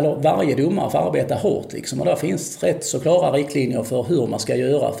arbeta, eller varje domare får arbeta hårt liksom, och där finns rätt så klara riktlinjer för hur man ska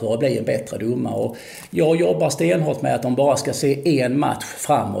göra för att bli en bättre domare. Och jag jobbar stenhårt med att de bara ska se en match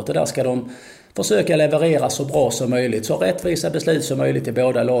framåt, och där ska de försöka leverera så bra som möjligt, så rättvisa beslut som möjligt i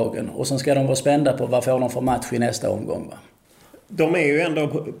båda lagen, och sen ska de vara spända på vad får de för match i nästa omgång. Va? De är ju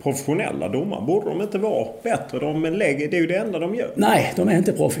ändå professionella domare. Borde de inte vara bättre? Det är ju det enda de gör. Nej, de är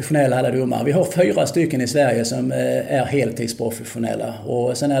inte professionella alla domare. Vi har 4 stycken i Sverige som är heltidsprofessionella.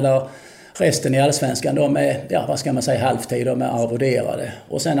 Och sen är det resten i Allsvenskan, de är, ja vad ska man säga, halvtid, de är arvoderade.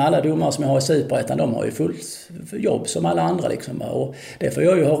 Och sen alla domare som jag har i Superettan, de har ju fullt jobb som alla andra liksom. Och det får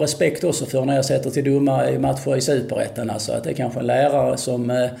jag ju ha respekt också för när jag sätter till domare i matcher i Superettan. Alltså att det är kanske en lärare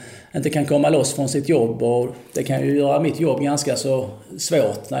som inte kan komma loss från sitt jobb, och det kan ju göra mitt jobb ganska så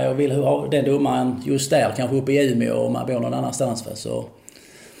svårt när jag vill ha den domaren just där, kanske uppe i Umeå om man bor någon annanstans. Så.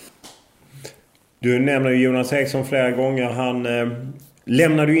 Du nämner ju Jonas Eriksson flera gånger. Han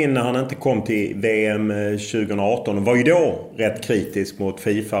lämnade ju in när han inte kom till VM 2018 och var ju då rätt kritisk mot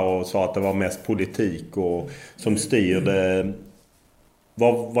FIFA och sa att det var mest politik och som styrde.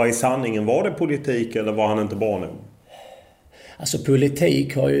 Vad i sanningen? Var det politik eller var han inte bra nog? Alltså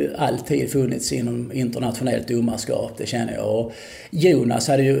politik har ju alltid funnits inom internationellt domarskap, det känner jag. Och Jonas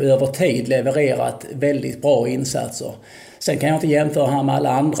hade ju över tid levererat väldigt bra insatser. Sen kan jag inte jämföra han med alla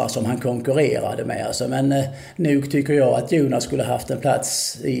andra som han konkurrerade med. Alltså, men nog tycker jag att Jonas skulle haft en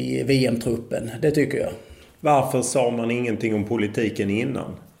plats i VM-truppen. Det tycker jag. Varför sa man ingenting om politiken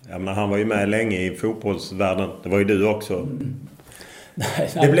innan? Jag menar, han var ju med länge i fotbollsvärlden. Det var ju du också.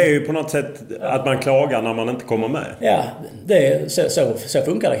 Det blir ju på något sätt att man klagar när man inte kommer med. Ja, så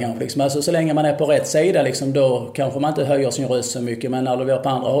funkar det kanske. Liksom. Alltså, så länge man är på rätt sida liksom, då kanske man inte höjer sin röst så mycket. Men när du är på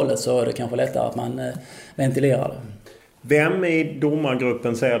andra hållet så är det kanske lättare att man ventilerar det. Vem i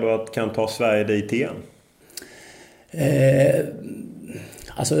domargruppen säger du att kan ta Sverige dit igen?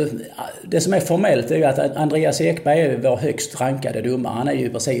 Alltså, det som är formellt är ju att Andreas Ekberg är vår högst rankade domare. Han är ju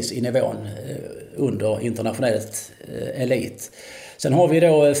precis i nivån under internationellt elit. Sen har vi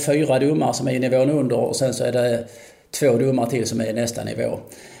då 4 domare som är i nivån under och sen så är det 2 domare till som är i nästa nivå.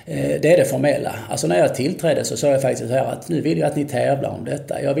 Det är det formella. Alltså när jag tillträdde så sa jag faktiskt så här att nu vill jag att ni tävlar om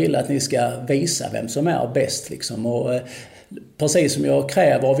detta. Jag vill att ni ska visa vem som är bäst liksom. Och precis som jag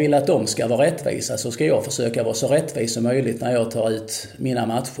kräver och vill att de ska vara rättvisa så ska jag försöka vara så rättvis som möjligt när jag tar ut mina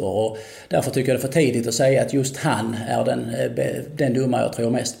matcher. Och därför tycker jag det är för tidigt att säga att just han är den domare jag tror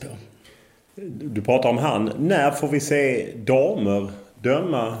mest på. Du pratar om han. När får vi se damer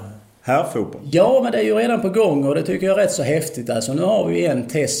döma herrfotboll? Ja, men det är ju redan på gång och det tycker jag är rätt så häftigt. Alltså, nu har vi en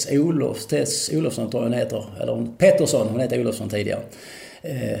Tess Olofsson tror jag hon heter. Eller Pettersson, hon heter Olofsson tidigare.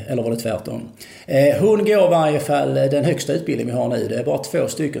 Eller var det tvärtom. Hon går i varje fall den högsta utbildning vi har nu. Det är bara 2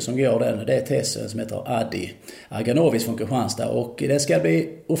 stycken som går den. Det är Tess som heter Adi Arganovis från Kristianstad. Och det ska bli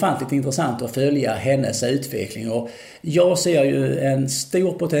ofantligt intressant att följa hennes utveckling. Och jag ser ju en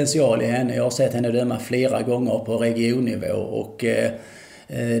stor potential i henne. Jag har sett henne döma flera gånger på regionnivå. Och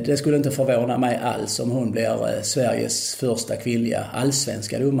det skulle inte förvåna mig alls om hon blir Sveriges första kvinnliga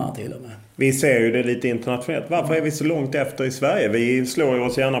allsvenska domare till och med. Vi ser ju det lite internationellt. Varför är vi så långt efter i Sverige? Vi slår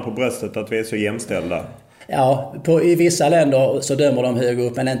oss gärna på bröstet att vi är så jämställda. Ja, i vissa länder så dömer de högre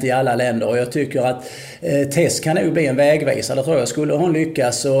upp men inte i alla länder. Och jag tycker att Tess kan nog bli en vägvisare, tror jag. Skulle hon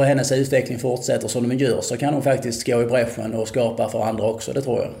lyckas och hennes utveckling fortsätter som de gör så kan hon faktiskt gå i bräschen och skapa för andra också, det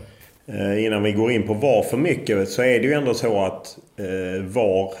tror jag. Innan vi går in på VAR för mycket så är det ju ändå så att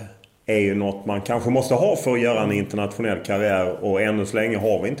VAR är ju något man kanske måste ha för att göra en internationell karriär och ännu så länge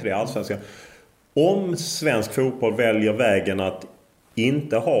har vi inte det i allsvenskan. Om svensk fotboll väljer vägen att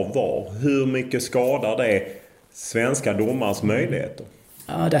inte ha VAR, hur mycket skadar det svenska domares möjligheter?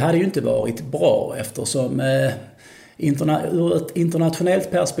 Ja, det hade ju inte varit bra eftersom ur ett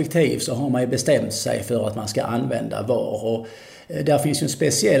internationellt perspektiv så har man ju bestämt sig för att man ska använda VAR och där finns ju en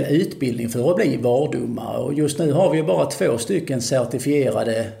speciell utbildning för att bli VAR-domare och just nu har vi ju bara 2 stycken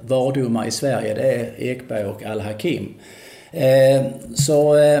certifierade VAR-domare i Sverige. Det är Ekberg och Al-Hakim.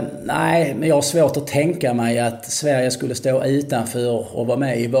 Nej, men jag har svårt att tänka mig att Sverige skulle stå utanför och vara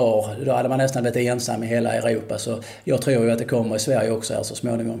med i VAR. Då hade man nästan varit ensam i hela Europa. Så jag tror ju att det kommer i Sverige också här så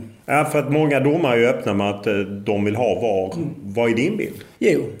småningom. Ja, för att många domare är ju öppna med att de vill ha VAR. Vad är din bild?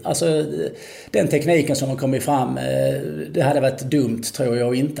 Jo, alltså den tekniken som har kommit fram, det hade varit dumt tror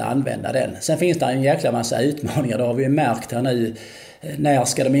jag att inte använda den. Sen finns det en jäkla massa utmaningar, det har vi märkt här nu. När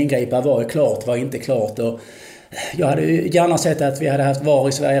ska de ingripa? Vad är klart? Vad är inte klart? Och jag hade ju gärna sett att vi hade haft VAR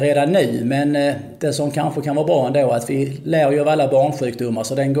i Sverige redan nu, men det som kanske kan vara bra ändå att vi lär ju av alla barnsjukdomar,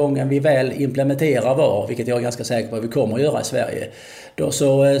 så den gången vi väl implementerar VAR, vilket jag är ganska säker på att vi kommer att göra i Sverige, då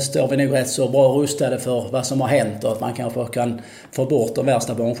så står vi nog rätt så bra rustade för vad som har hänt och att man kanske kan få bort de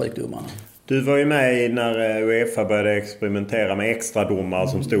värsta barnsjukdomarna. Du var ju med när UEFA började experimentera med extra domare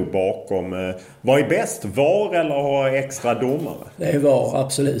som stod bakom. Vad är bäst, VAR eller ha extra domare? Det är VAR,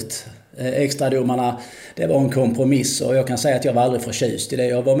 absolut. Extradomarna, det var en kompromiss och jag kan säga att jag var aldrig förtjust i det.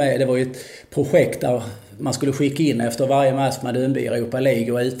 Jag var med, det var ju ett projekt där man skulle skicka in efter varje match man dömde i Europa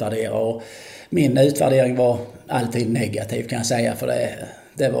League och utvärdera och min utvärdering var alltid negativ kan jag säga, för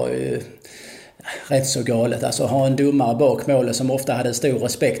det var ju rätt så galet. Alltså ha en domare bak målet som ofta hade stor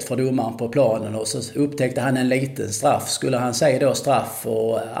respekt för domaren på planen, och så upptäckte han en liten straff. Skulle han säga då straff?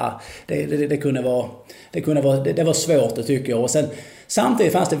 Och det var svårt, det tycker jag. Och sen,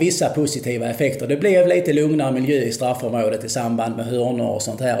 samtidigt fanns det vissa positiva effekter. Det blev lite lugnare miljö i straffområdet i samband med hörnor och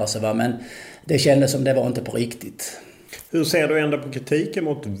sånt här. Alltså, men det kändes som det var inte på riktigt. Hur ser du ändå på kritiken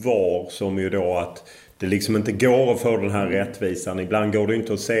mot VAR, som ju då att det liksom inte går att få den här rättvisan? Ibland går det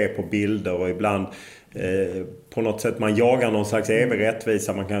inte att se på bilder, och ibland på något sätt man jagar någon slags evig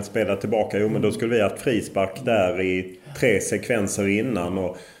rättvisa. Man kan spela tillbaka. Jo, men då skulle vi ha haft frispark där i 3 sekvenser innan.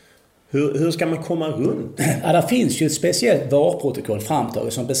 Och hur ska man komma runt? Ja, det finns ju ett speciellt VAR-protokoll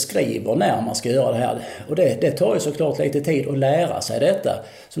framtaget som beskriver när man ska göra det här. Och det tar ju såklart lite tid att lära sig detta.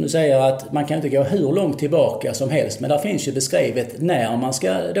 Som du säger, att man kan inte gå hur långt tillbaka som helst. Men där finns ju beskrivet när man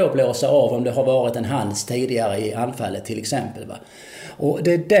ska då blåsa av, om det har varit en hands tidigare i anfallet till exempel. Va? Och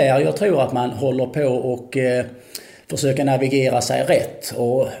det är där jag tror att man håller på och försöka navigera sig rätt.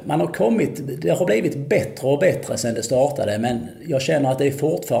 Och det har blivit bättre och bättre sedan det startade, men jag känner att det är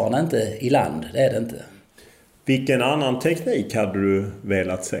fortfarande inte i land, det är det inte. Vilken annan teknik hade du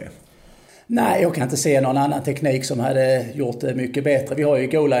velat se? Nej, jag kan inte se någon annan teknik som hade gjort det mycket bättre. Vi har ju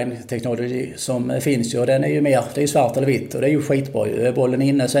goal-line-teknologi som finns ju, och den är ju mer, det är svart eller vitt, och det är ju skitbra. Är bollen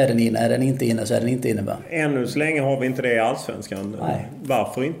inne så är den inne, är den inte inne så är den inte inne. Va? Ännu så länge har vi inte det i Allsvenskan. Nej.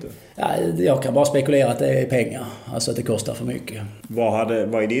 Varför inte? Ja, jag kan bara spekulera att det är pengar, alltså att det kostar för mycket. Vad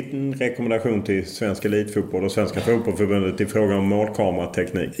är din rekommendation till Svenska Elitfotboll och Svenska Fotbollförbundet i fråga om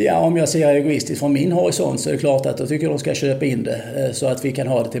målkamerateknik? Ja, om jag ser egoistiskt från min horisont så är det klart att jag tycker de ska köpa in det så att vi kan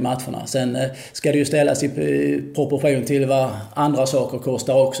ha det till matcherna. Sen ska det ju ställas i proportion till vad andra saker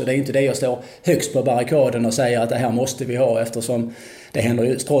kostar också. Det är inte det jag står högst på barrikaden och säger att det här måste vi ha, eftersom det händer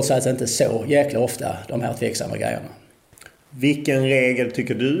ju trots allt inte så jäkla ofta, de här tveksamma grejerna. Vilken regel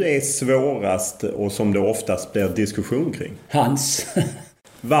tycker du är svårast och som det oftast blir diskussion kring? Hans.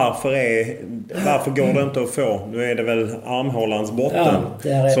 Varför går det inte att få? Nu är det väl armhålans botten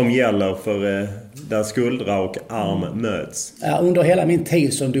som gäller för där skuldra och arm möts. Ja, under hela min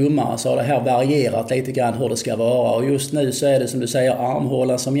tid som domare så har det här varierat lite grann hur det ska vara. Och just nu så är det som du säger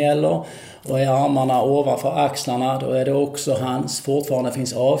armhålan som gäller. Och är armarna ovanför axlarna, då är det också hands. Fortfarande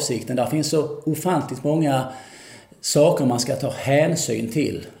finns avsikten. Där finns så ofantligt många saker man ska ta hänsyn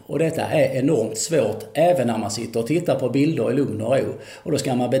till. Och detta är enormt svårt även när man sitter och tittar på bilder i lugn och ro. Och då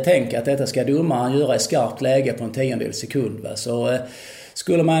ska man betänka att detta ska domaren göra i skarpt läge på en 10:e sekund. Va? Så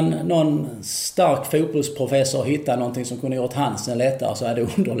skulle någon stark fotbollsprofessor hitta någonting som kunde gjort handsen lättare, så är det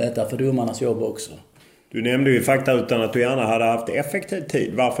underlättat för domarnas jobb också. Du nämnde ju fakta utan att du gärna hade haft effektiv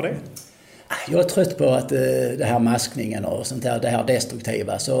tid. Varför det? Jag är trött på att det här maskningen och sånt där, det här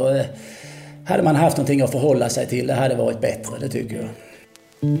destruktiva. Så hade man haft någonting att förhålla sig till, det hade varit bättre, det tycker jag.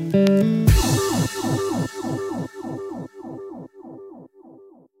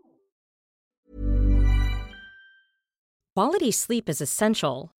 Quality sleep is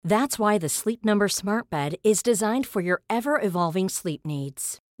essential. That's why the Sleep Number Smart Bed is designed for your ever-evolving sleep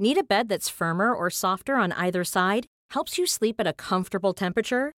needs. Need a bed that's firmer or softer on either side? Helps you sleep at a comfortable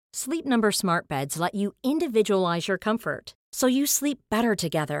temperature? Sleep Number Smart Beds let you individualize your comfort, so you sleep better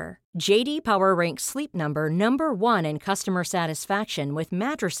together. JD Power ranks Sleep Number #1 in customer satisfaction with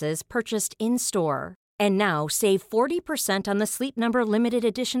mattresses purchased in-store. And now save 40% on the Sleep Number Limited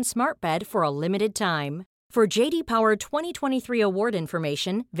Edition Smart Bed for a limited time. For JD Power 2023 award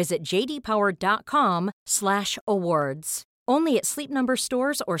information, visit jdpower.com/awards. Only at Sleep Number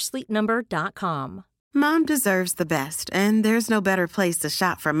stores or sleepnumber.com. Mom deserves the best, and there's no better place to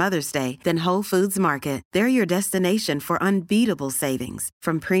shop for Mother's Day than Whole Foods Market. They're your destination for unbeatable savings,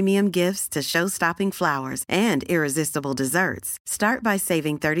 from premium gifts to show-stopping flowers and irresistible desserts. Start by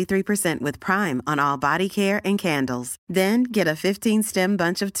saving 33% with Prime on all body care and candles. Then get a 15-stem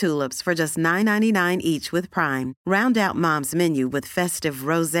bunch of tulips for just $9.99 each with Prime. Round out Mom's menu with festive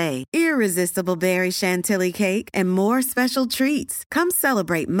rosé, irresistible berry chantilly cake, and more special treats. Come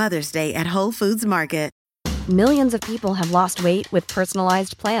celebrate Mother's Day at Whole Foods Market. Millions of people have lost weight with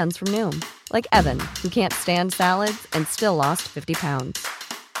personalized plans from Noom. Like Evan, who can't stand salads and still lost 50 pounds.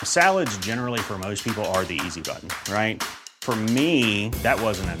 Salads generally for most people are the easy button, right? For me, that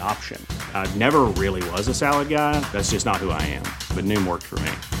wasn't an option. I never really was a salad guy. That's just not who I am. But Noom worked for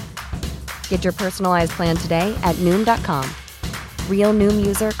me. Get your personalized plan today at Noom.com. Real Noom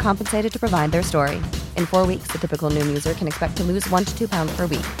user compensated to provide their story. In 4 weeks, the typical Noom user can expect to lose 1 to 2 pounds per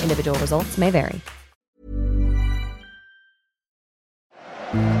week. Individual results may vary.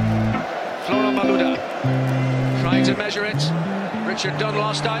 Florent Malouda trying to measure it. Richard Dunn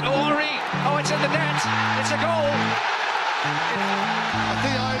last night. Oh, Henry! Oh, it's in the net. It's a goal. I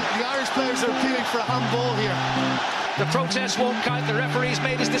think the Irish players are feeling for a handball here. The protest won't count. The referee's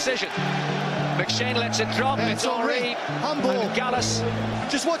made his decision. McShane lets it drop. Yeah, it's Henry. Handball. Gallus.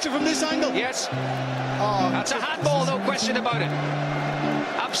 Just watch it from this angle. Yes. That's a handball, no question about it.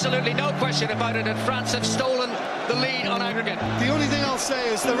 Absolutely no question about it. And France have stolen the lead on aggregate. The only thing I'll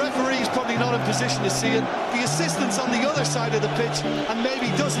say is the referee's probably not in position to see it. The assistant's on the other side of the pitch and maybe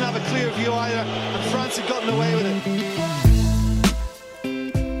doesn't have a clear view either. And France have gotten away with it.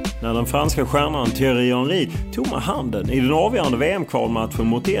 När den franska stjärnan Thierry Henry tog med handen i den avgörande VM-kvalmatchen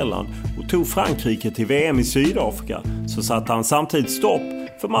mot Irland och tog Frankrike till VM i Sydafrika, så satte han samtidigt stopp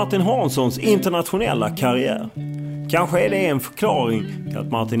för Martin Hanssons internationella karriär. Kanske är det en förklaring till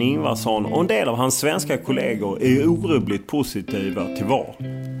att Martin Ingvarsson och en del av hans svenska kollegor är orubbligt positiva till VAR.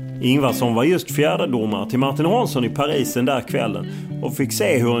 Ingvarsson var just fjärdedomare till Martin Hansson i Paris den där kvällen och fick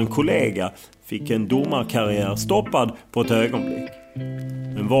se hur en kollega fick en domarkarriär stoppad på ett ögonblick.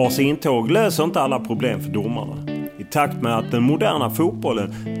 Men VARs intåg löser inte alla problem för domarna. I takt med att den moderna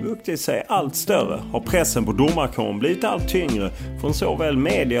fotbollen vuxit sig allt större har pressen på domarkåren blivit allt tyngre från såväl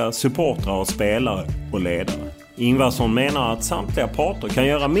media, supportrar och spelare och ledare. Ingvarsson menar att samtliga parter kan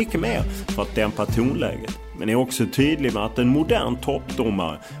göra mycket mer för att dämpa tonläget, men är också tydlig med att en modern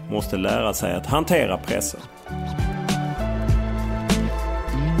toppdomare måste lära sig att hantera pressen.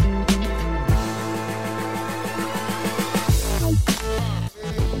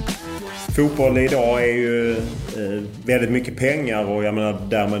 Fotboll idag är ju väldigt mycket pengar och jag menar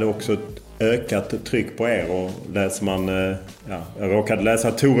därmed också ett ökat tryck på er. Och läser man, jag råkade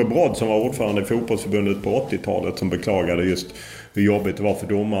läsa Tore Brodd som var ordförande i fotbollsförbundet på 80-talet som beklagade just hur jobbigt det var för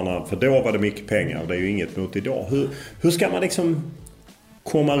domarna. För då var det mycket pengar och det är ju inget mot idag. Hur ska man liksom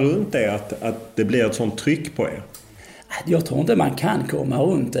komma runt det att det blir ett sånt tryck på er? Jag tror inte man kan komma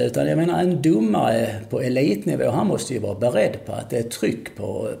runt det, utan jag menar en domare på elitnivå, han måste ju vara beredd på att det är tryck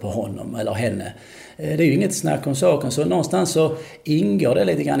på honom eller henne. Det är ju inget snack om saken, så någonstans så ingår det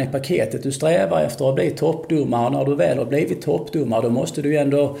lite grann i paketet. Du strävar efter att bli toppdomare, och när du väl har blivit toppdomare då måste du ju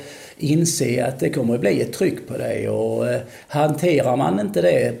ändå inse att det kommer att bli ett tryck på dig, och hanterar man inte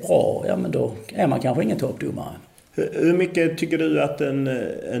det bra, ja men då är man kanske ingen toppdomare. Hur mycket tycker du att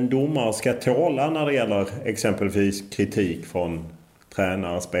en domare ska tåla när det gäller exempelvis kritik från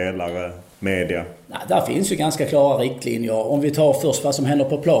tränare, spelare, media? Nej, där finns ju ganska klara riktlinjer. Om vi tar först vad som händer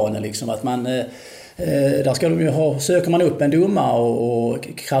på planen, liksom, att man, där ska de ju ha, söker man upp en domare och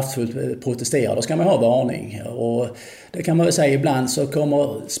kraftfullt protesterar, då ska man ha varning. Och det kan man väl säga, ibland så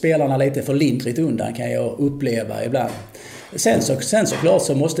kommer spelarna lite för lindrigt undan, kan jag uppleva ibland. Sen såklart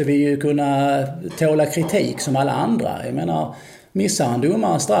så måste vi ju kunna tåla kritik som alla andra. Jag menar, missar en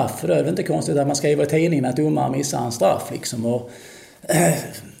domare en straff, då är det inte konstigt att man skriver i tidningen att domaren missar en straff. Liksom. Och,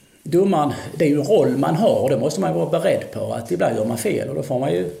 domaren, det är ju en roll man har, och då måste man vara beredd på att ibland gör man fel, och då får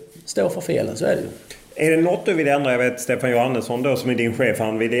man ju stå för felen, så är det ju. Är det något du vill ändra? Jag vet Stefan Johannesson då, som är din chef,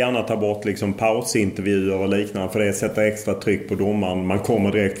 han vill gärna ta bort liksom pausintervjuer och liknande, för det sätter extra tryck på domaren. Man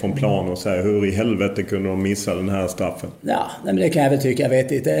kommer direkt från plan och säger hur i helvete kunde de missa den här straffen? Ja, men det kan jag väl tycka. Jag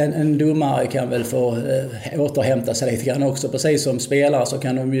vet inte. En domare kan väl få återhämta sig lite grann också. Precis som spelare så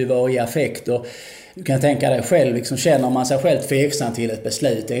kan de ju vara i affekt, och du kan tänka dig själv, liksom, känner man sig själv tveksam till ett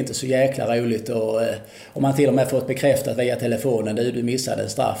beslut, det är inte så jäkla roligt, och om man till och med fått bekräftat via telefonen, du missade en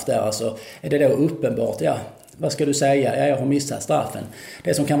straff där, alltså, är det då uppenbart, ja, vad ska du säga? Ja, jag har missat straffen.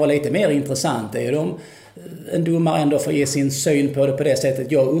 Det som kan vara lite mer intressant är ju om en domare ändå får ge sin syn på det på det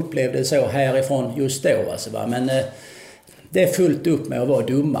sättet. Jag upplevde det så härifrån just då, alltså, va? Men det är fullt upp med att vara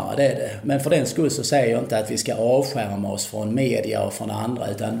domare, det är det. Men för den skull så säger jag inte att vi ska avskärma oss från media och från andra.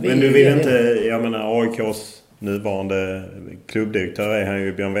 Utan men du vill inte, jag menar AIKs nuvarande klubbdirektör är han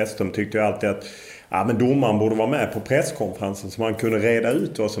ju, Björn Westholm, tyckte ju alltid att men domaren borde vara med på presskonferensen så man kunde reda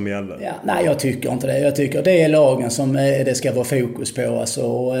ut vad som gäller. Ja, nej, jag tycker inte det. Jag tycker det är lagen som det ska vara fokus på.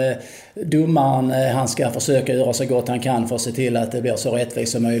 Alltså, domaren, han ska försöka göra så gott han kan för att se till att det blir så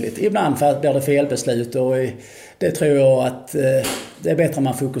rättvist som möjligt. Ibland blir det felbeslut, och det tror jag att det är bättre om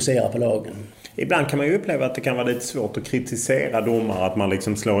man fokuserar på lagen. Ibland kan man ju uppleva att det kan vara lite svårt att kritisera domare, att man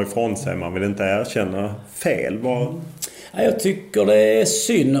liksom slår ifrån sig. Man vill inte erkänna fel. Jag tycker det är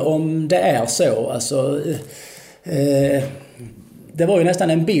synd om det är så. Alltså, det var ju nästan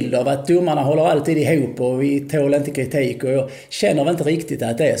en bild av att domarna håller alltid ihop och vi tål inte kritik, och jag känner väl inte riktigt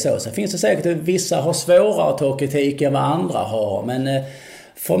att det är så. Så finns det säkert att vissa har svårare att ta kritik än vad andra har, men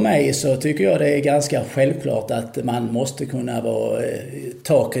för mig så tycker jag det är ganska självklart att man måste kunna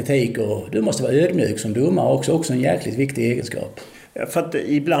ta kritik, och du måste vara ödmjuk som domare också en jäkligt viktig egenskap. Ja, för att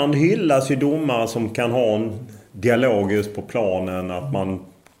ibland hyllas ju domare som kan ha en dialog just på planen, att man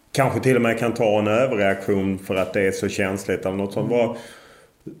kanske till och med kan ta en överreaktion för att det är så känsligt eller något sånt.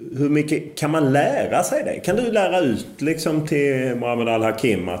 Hur mycket kan man lära sig det? Kan du lära ut liksom till Mohamed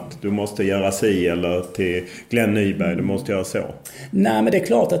Al-Hakim att du måste göra si, eller till Glenn Nyberg du måste göra så? Nej, men det är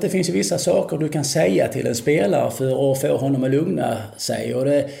klart att det finns ju vissa saker du kan säga till en spelare för att få honom att lugna sig. Och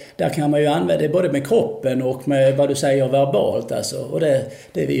där kan man ju använda det både med kroppen och med vad du säger verbalt. Alltså. Och det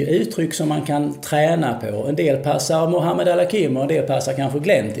är ju uttryck som man kan träna på. En del passar Mohamed Al-Hakim och en del passar kanske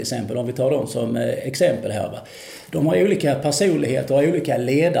Glenn till exempel, om vi tar dem som exempel här. Va? De har olika personligheter och olika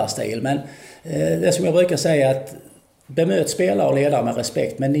ledarstil, men det som jag brukar säga är att bemöt spelare och ledare med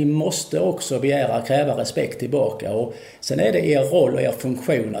respekt, men ni måste också kräva respekt tillbaka. Och sen är det er roll och er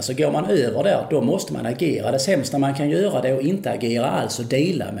funktion. Alltså går man över där, då måste man agera. Det sämsta man kan göra det är att inte agera alls och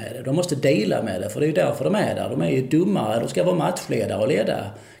dela med det. De måste dela med det, för det är ju därför de är där. De är ju dummare, de ska vara matchledare och leda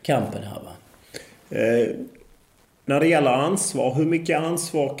kampen här. Va? När det gäller ansvar, hur mycket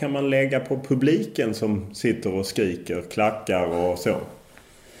ansvar kan man lägga på publiken som sitter och skriker, klackar och så?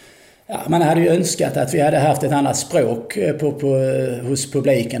 Ja, man hade ju önskat att vi hade haft ett annat språk hos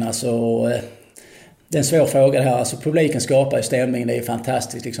publiken. Alltså, det är en svår fråga det här. Alltså, publiken skapar ju stämningen, det är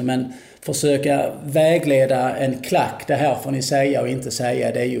fantastiskt. Liksom. Men försöka vägleda en klack, det här får ni säga och inte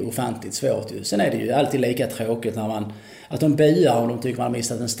säga, det är ju ofantligt svårt. Ju. Sen är det ju alltid lika tråkigt att de biar om de tycker man har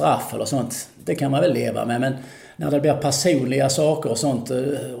missat en straff eller sånt. Det kan man väl leva med, men när det blir personliga saker och sånt,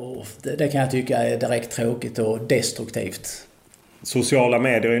 det kan jag tycka är direkt tråkigt och destruktivt. Sociala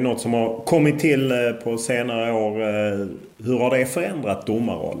medier är något som har kommit till på senare år. Hur har det förändrat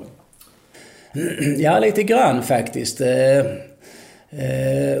domarrollen? Ja, lite grann faktiskt. Det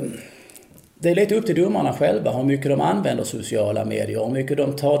är lite upp till domarna själva hur mycket de använder sociala medier och hur mycket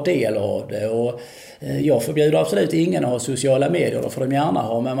de tar del av det. Och jag förbjuder absolut ingen att ha sociala medier, då får de gärna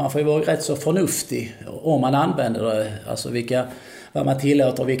ha, men man får ju vara rätt så förnuftig om man använder det. Alltså vad man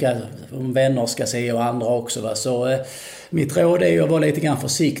tillåter, vilka vänner ska se och andra också. Va? Så mitt råd är ju att vara lite grann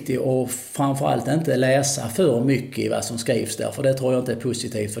försiktig och framförallt inte läsa för mycket i vad som skrivs där, för det tror jag inte är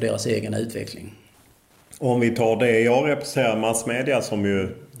positivt för deras egen utveckling. Om vi tar det, jag representerar massmedia som ju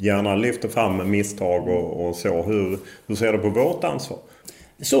gärna lyfter fram misstag och så. Hur ser du på vårt ansvar?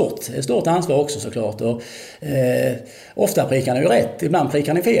 Ett stort ansvar också såklart. Och, ofta prickar ni ju rätt, ibland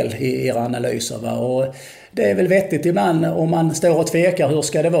prickar ni fel i era analyser. Va? Och det är väl vettigt ibland om man står och tvekar hur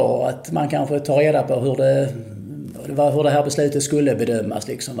ska det vara, att man kanske tar reda på hur det här beslutet skulle bedömas.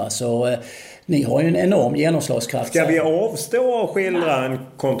 Liksom, va? Så ni har ju en enorm genomslagskraft. Ska vi avstå och skildra en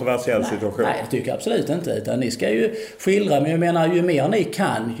kontroversiell situation? Nej, det tycker jag absolut inte. Utan ni ska ju skildra, men jag menar ju mer ni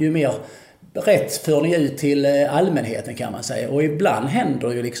kan, ju mer rätt för ni ut till allmänheten kan man säga. Och ibland händer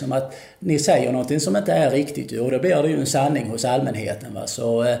det ju liksom att ni säger någonting som inte är riktigt, och då blir det ju en sanning hos allmänheten. Va?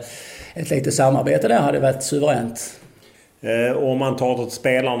 Så ett litet samarbete där hade varit suveränt. Om man tar till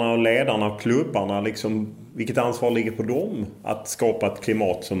spelarna och ledarna och klubbarna, liksom, vilket ansvar ligger på dem att skapa ett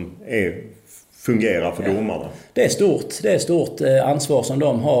klimat som fungerar för domarna? Det är stort ansvar som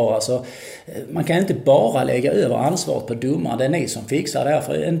de har. Alltså, man kan inte bara lägga över ansvaret på domaren. Det är ni som fixar det här.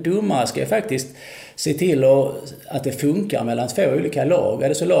 För en domare ska ju faktiskt se till att det funkar mellan två olika lag. Är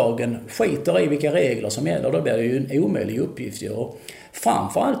det så lagen skiter i vilka regler som gäller, då blir det ju en omöjlig uppgift. Och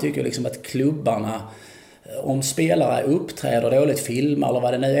framförallt tycker jag liksom att klubbarna, om spelare uppträder dåligt, filmar eller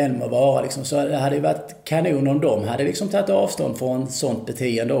vad det nu än må vara, liksom, så hade det varit kanon om de hade liksom tagit avstånd från sånt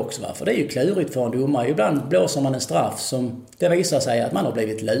beteende också. Va? För det är ju klurigt för en domare. Ibland blåser man en straff som det visar sig att man har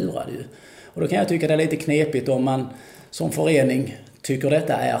blivit lurad. Ju. Och då kan jag tycka det är lite knepigt om man som förening tycker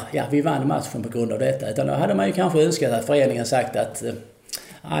detta är, vi vann matchen på grund av detta. Utan då hade man ju kanske önskat att föreningen sagt att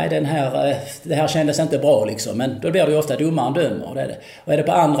nej, det här kändes inte bra liksom. Men då blir det ju ofta domaren dömer. Och är det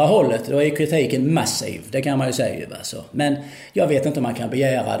på andra hållet, då är kritiken massiv. Det kan man ju säga. Så. Men jag vet inte om man kan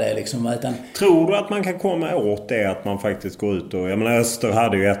begära det liksom. Utan... Tror du att man kan komma åt det, att man faktiskt går ut och... Jag menar, Öster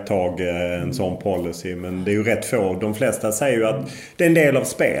hade ju ett tag en sån policy, men det är ju rätt få. De flesta säger ju att det är en del av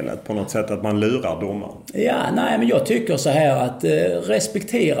spelet på något sätt, att man lurar domaren. Ja, nej, men jag tycker så här att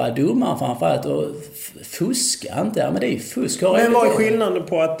respektera domaren framförallt och fuska inte. Ja, men det är ju fusk. Men vad är skillnaden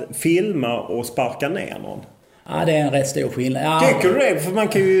på att filma och sparka ner någon? Ja, det är en rätt stor skillnad. Ja. Tycker du det? För man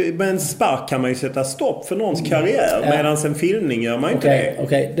kan ju, med en spark kan man ju sätta stopp för någons karriär. Medan en filmning gör man inte det.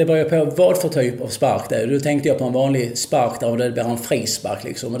 Okej, det beror på vad för typ av spark det är. Då tänkte jag på en vanlig spark där det blir en frispark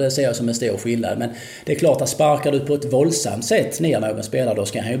liksom. Och det ser jag som en stor skillnad. Men det är klart att sparkar du på ett våldsamt sätt ner någon spelare, då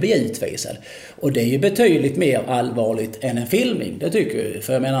ska han ju bli utvisad. Och det är ju betydligt mer allvarligt än en filmning. Det tycker jag.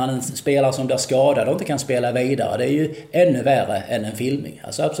 För jag menar, en spelare som blir skadad och inte kan spela vidare, det är ju ännu värre än en filmning.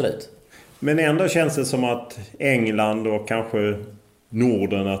 Alltså absolut. Men ändå känns det som att England och kanske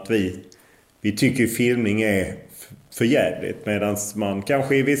Norden, att vi tycker filmning är för jävligt. Medan man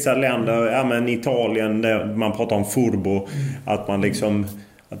kanske i vissa länder, men Italien, där man pratar om furbo, att man liksom,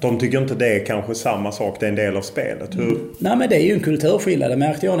 Att de tycker inte det är kanske samma sak, det är en del av spelet. Nej, men det är ju en kulturskillnad. Det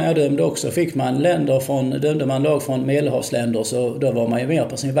märkte jag när jag dömde också. Dömde man lag från medelhavsländer, så då var man ju mer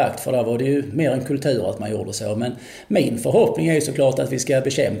på sin vakt, för där var det ju mer en kultur att man gjorde så. Men min förhoppning är ju såklart att vi ska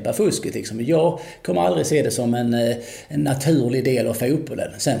bekämpa fusket. Liksom. Jag kommer aldrig se det som en naturlig del av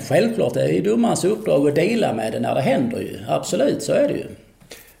fotbollen. Sen självklart är det ju domarens uppdrag att dela med det när det händer ju. Absolut, så är det ju.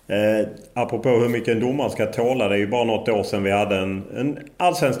 Apropå hur mycket en domare ska tåla, det är ju bara något år sedan vi hade en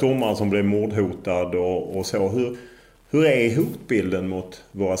allsvensk domare som blev mordhotad och så. Hur är hotbilden mot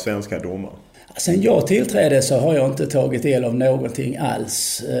våra svenska domare? Sen jag tillträdde så har jag inte tagit del av någonting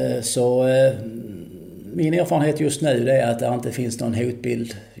alls. Så min erfarenhet just nu är att det inte finns någon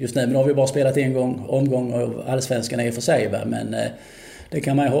hotbild just nu. Men har vi bara spelat en omgång av allsvenskan är för sig. Men det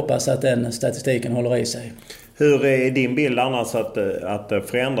kan man ju hoppas att den statistiken håller i sig. Hur är din bild annars att det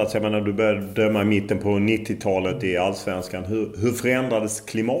förändrats? Jag menar, du började döma i mitten på 90-talet i allsvenskan. Hur förändrades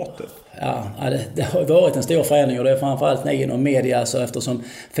klimatet? Ja, det har varit en stor förändring, och det är framförallt inom media, alltså, eftersom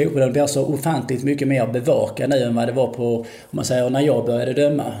fotbollen blir så ofantligt mycket mer bevakad nu än vad det var på, om man säger, när jag började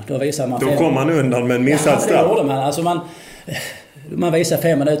döma. Då kom man undan med en missad straff. Ja, det gjorde man. Alltså man visar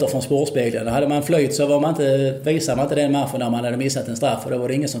 5 minuter från Sportspegeln. Hade man flytt så visade man inte den matchen när man hade missat en straff, och då var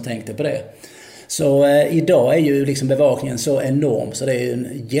det ingen som tänkte på det. Så idag är ju liksom bevakningen så enorm, så det är ju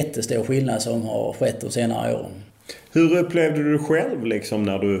en jättestor skillnad som har skett de senare åren. Hur upplevde du själv liksom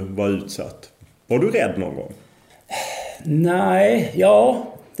när du var utsatt? Var du rädd någon gång? Nej,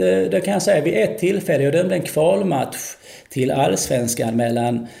 det kan jag säga. Vid ett tillfälle, jag dömde en kvalmatch till allsvenskan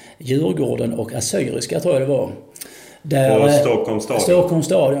mellan Djurgården och Assyriska, tror jag det var. På Stockholms stadion. Stockholms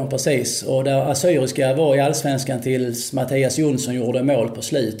stadion, precis. Och där Assyriska var i allsvenskan tills Mattias Jonsson gjorde mål på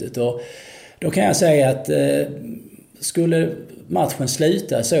slutet. Och då kan jag säga att skulle matchen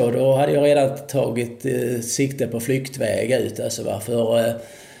sluta så, då hade jag redan tagit sikte på flyktväg ut. Alltså, för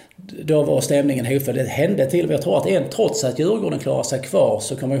då var stämningen hotfull. Det hände jag tror att trots att Djurgården klarade sig kvar,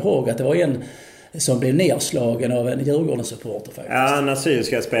 så kommer jag ihåg att det var en som blev nedslagen av en Djurgården-supporter faktiskt. Ja, en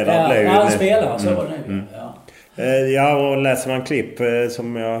assyriska spelare blev ju... Ja, han spelare, så var det nu. Ja, och läser man klipp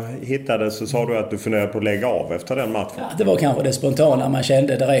som jag hittade, så sa du att du funderade på att lägga av efter den matchen. Ja, det var kanske det spontana man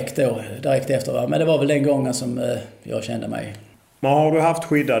kände direkt efter. Men det var väl den gången som jag kände mig. Men har du haft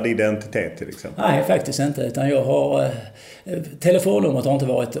skyddad identitet till exempel? Nej, faktiskt inte. Utan jag har... telefonnumret har inte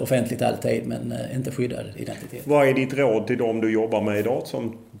varit offentligt alltid, men inte skyddad identitet. Vad är ditt råd till dem du jobbar med idag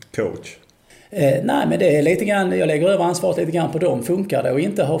som coach? Nej, men det är lite grann, jag lägger över ansvaret lite grann på dem. Funkar det och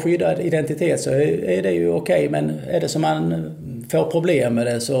inte har skyddad identitet, så är det ju okej. Men är det som man får problem med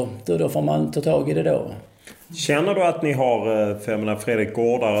det, så då får man ta tag i det då. Känner du att ni har, för jag menar, Fredrik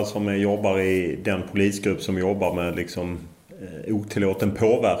Gårdare som jobbar i den polisgrupp som jobbar med liksom otillåten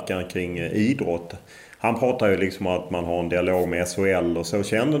påverkan kring idrott. Han pratar ju liksom om att man har en dialog med SHL och så.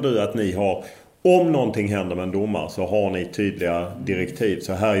 Känner du att ni har, om någonting händer med en domare, så har ni tydliga direktiv,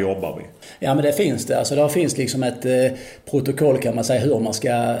 så här jobbar vi? Ja, men det finns det. Alltså, det finns liksom ett protokoll, kan man säga, hur man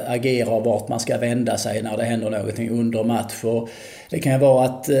ska agera och vart man ska vända sig när det händer någonting under match. Och det kan ju vara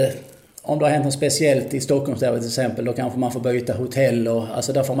att om det har hänt något speciellt i Stockholm till exempel, då kanske man får byta hotell. Och,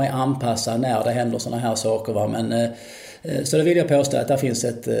 alltså, där får man anpassa när det händer sådana här saker. Va? Men, så det vill jag påstå att det finns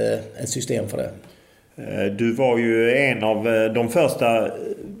ett system för det. Du var ju en av de första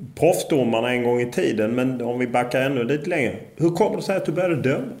proffsdomarna en gång i tiden, men om vi backar ännu lite längre. Hur kom det sig att du började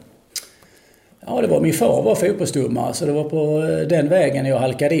döma? Ja, det var min far var fotbollsdomare, så det var på den vägen jag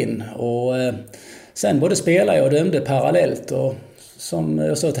halkade in. Och sen både spelade jag och dömde parallellt. Och som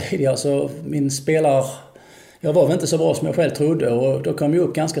jag sa tidigare, så jag var väl inte så bra som jag själv trodde, och då kom jag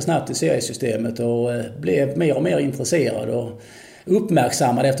upp ganska snabbt i seriesystemet och blev mer och mer intresserad och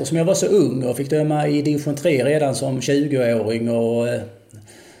uppmärksammad, eftersom jag var så ung och fick döma i division 3 redan som 20-åring. Och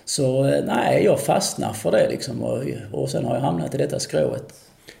så nej, jag fastnade för det liksom, och sen har jag hamnat i detta skrået.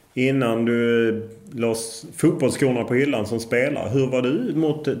 Innan du lås fotbollsskorna på hyllan som spelare, hur var du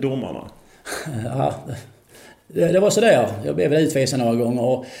mot domarna? Ja, det var sådär. Jag blev väl utvisad några gånger,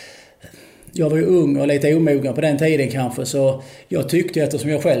 och jag var ju ung och lite omogen på den tiden kanske, så jag tyckte, eftersom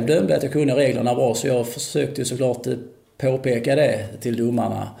jag själv dömde, att jag kunde reglerna bra, så jag försökte såklart påpeka det till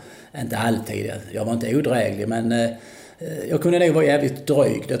domarna. Inte alltid, jag var inte odräglig, men jag kunde nog vara jävligt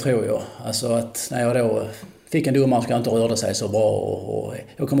dryg, det tror jag. Alltså att när jag då fick en domare som inte rörde sig så bra, och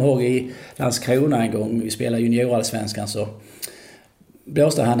jag kommer ihåg i Landskrona en gång, vi spelade juniorallsvenskan, så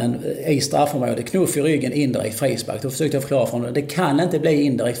blåste han i straffområdet, knuff i ryggen, indirekt frispark. Då försökte jag förklara för honom, det kan inte bli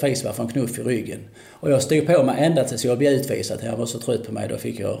indirekt frispark från knuff i ryggen. Och jag stod på mig ända tills jag blev utvisad. Jag var så trött på mig, då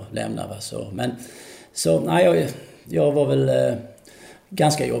fick jag lämna. Va? Så nej, jag var väl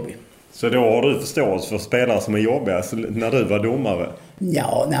ganska jobbig. Så då har du förståelse för spelare som är jobbiga när du var domare?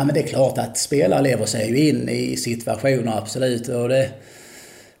 Ja, nej, men det är klart att spelare lever sig ju in i situationer, absolut. Och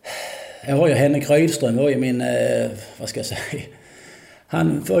jag har ju Henrik Rydström, var ju min, vad ska jag säga,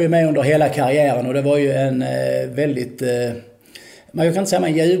 han var ju med under hela karriären och det var ju en väldigt, man kan inte säga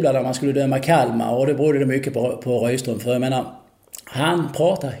man jublade när man skulle döma Kalmar och det berodde det mycket på Rydström, för jag menar, han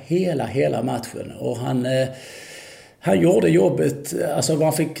pratade hela matchen och han gjorde jobbet,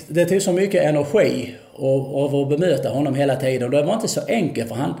 alltså det tog så mycket energi av att bemöta honom hela tiden. Och det var inte så enkelt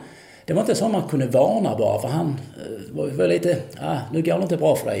för det var inte så man kunde varna bara, för han var lite, nu går det inte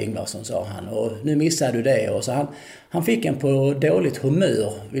bra för dig Ingvarsson, sa han, och nu missade du det. Och så han fick en på dåligt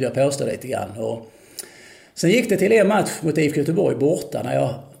humör, vill jag påstå lite grann. Och sen gick det till en match mot IFK Göteborg borta när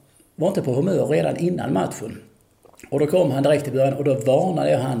jag var inte på humör redan innan matchen. Och då kom han direkt i början och då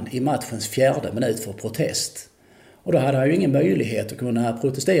varnade jag han i matchens 4:e minut för protest. Och då hade han ju ingen möjlighet att kunna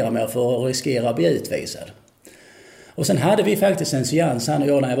protestera mer för att riskera att bli utvisad. Och sen hade vi faktiskt en seans, han och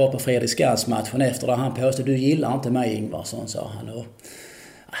jag, när jag var på Fredriksskans matchen efter, där han påstod, du gillar inte mig Ingvarsson, sa han. Och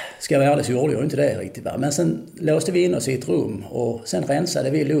ska jag vara ärlig så gjorde jag inte det riktigt. Men sen låste vi in oss i ett rum och sen rensade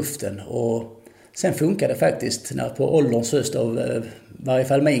vi luften. Och sen funkade det faktiskt på ålderns höst av i varje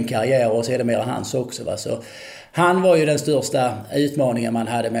fall min karriär och sedermera hans också. Va? Så han var ju den största utmaningen man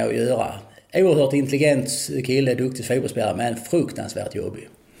hade med att göra. Oerhört intelligent kille, duktig fotbollsspelare, men fruktansvärt jobbig.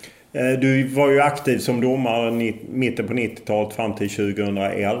 Du var ju aktiv som domare mitten på 90-talet fram till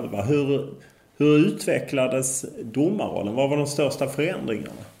 2011. Hur utvecklades domarrollen? Vad var de största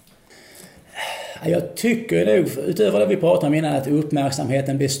förändringarna? Jag tycker nog, utöver det vi pratade om innan, att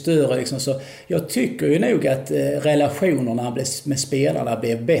uppmärksamheten blir större. Liksom, så jag tycker ju nog att relationerna med spelarna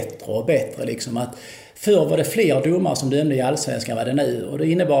blev bättre och bättre. Liksom, att förr var det fler domare som dömde i allsvenskan vad det nu. Och det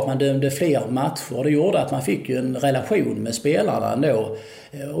innebar att man dömde fler matcher. Och det gjorde att man fick ju en relation med spelarna ändå.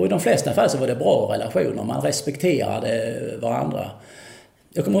 Och i de flesta fall så var det bra relationer. Man respekterade varandra.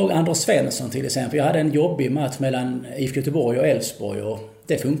 Jag kommer ihåg Anders Svensson till exempel. Jag hade en jobbig match mellan IFK Göteborg och Elfsborg. Och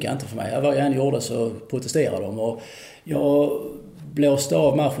det funkar inte för mig. Vad jag än gjorde så protesterade de. Och jag blåste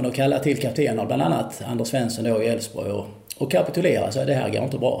av matchen och kallade till kaptenen, bland annat Anders Svensson då i Elfsborg. Och kapitulera, så det här går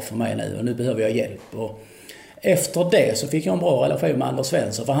inte bra för mig nu och nu behöver jag hjälp. Och efter det så fick jag en bra relation med Anders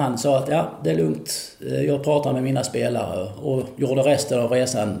Svensson, för han sa att det är lugnt, jag pratar med mina spelare och gjorde resten av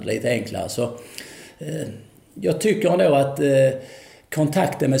resan lite enklare. Så jag tycker ändå att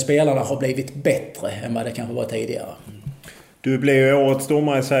kontakten med spelarna har blivit bättre än vad det kanske var tidigare. Du blev ju årets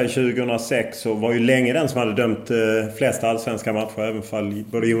domare i Sverige 2006 och var ju länge den som hade dömt flest allsvenska matcher, även fall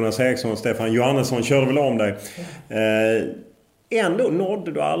både Jonas Eriksson och Stefan Johannesson körde väl om dig. Ändå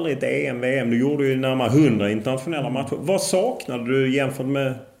nådde du aldrig ett EM-VM. Du gjorde ju närmare 100 internationella matcher. Vad saknade du jämfört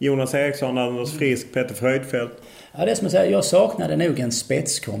med Jonas Eriksson, Anders Frisk, Peter Fröjdfeldt? Ja, det är som jag säger, jag saknade nog en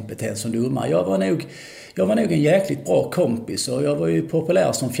spetskompetens som domare. Jag var nog en jäkligt bra kompis och jag var ju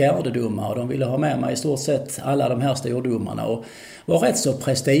populär som fjärdedomare och de ville ha med mig i stort sett alla de här stordomarna och var rätt så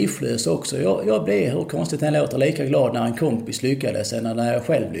prestigelös också. Jag blev, hur konstigt det låter, lika glad när en kompis lyckades än när jag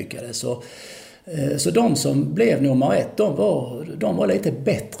själv lyckades. Så de som blev nummer 1, de var lite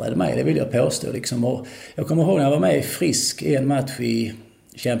bättre än mig, det vill jag påstå. Liksom. Och jag kommer ihåg när jag var med i Frisk i en match i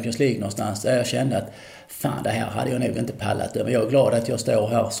Champions League någonstans där jag kände att fan, det här hade jag nog inte pallat. Men jag är glad att jag står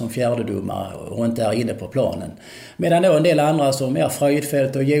här som fjärdedomare och inte är inne på planen. Medan då en del andra som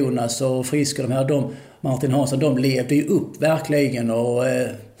Fröjdfeldt och Jonas och Frisk och de här, Martin Hansson, de levde ju upp verkligen. Och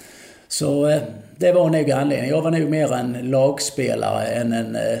så det var nog anledningen. Jag var nog mer en lagspelare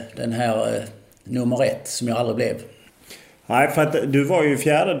än den här nummer 1 som jag aldrig blev. Nej, för att du var ju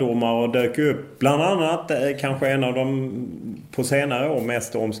fjärdedomare och dök upp bland annat kanske en av de på senare år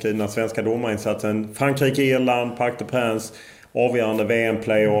mest omskrivna svenska domarinsatsen. Frankrike-Irland, Parc des Princes, avgörande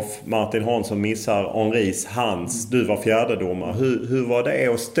VM-playoff. Martin Hansson missar Henris Hans. Du var fjärdedomare. Hur var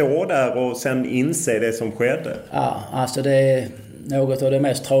det att stå där och sen inse det som skedde? Ja, alltså det är något av det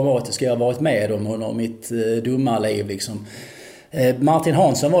mest traumatiska jag har varit med om under mitt domarliv liksom. Martin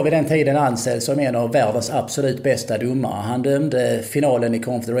Hansson var vid den tiden ansedd som en av världens absolut bästa domare. Han dömde finalen i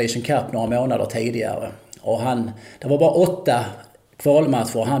Confederation Cup några månader tidigare. Och det var bara 8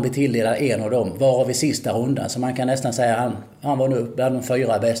 kvalmatcher och han blev tilldelad en av dem, varav i sista rundan. Så man kan nästan säga att han var nu bland de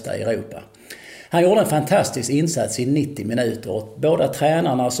 4 bästa i Europa. Han gjorde en fantastisk insats i 90 minuter. Båda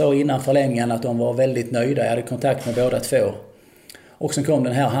tränarna sa innan förlängningen att de var väldigt nöjda. Jag hade kontakt med båda 2. Och sen kom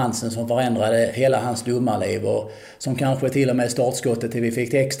den här Hansen som förändrade hela hans domarliv och som kanske till och med startskottet till vi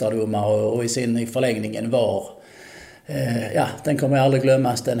fick extra domare och i förlängningen var. Den kommer jag aldrig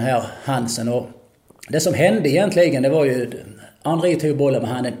glömmas, den här Hansen. Och det som hände egentligen, det var ju Henry tog bollen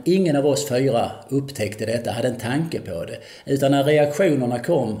med handen. Ingen av oss 4 upptäckte detta, hade en tanke på det. Utan när reaktionerna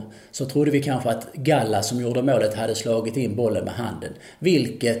kom så trodde vi kanske att Galla som gjorde målet hade slagit in bollen med handen.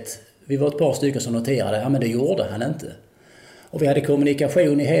 Vilket, vi var ett par stycken som noterade, men det gjorde han inte. Och vi hade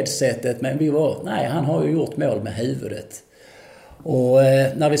kommunikation i headsetet, men han har ju gjort mål med huvudet. Och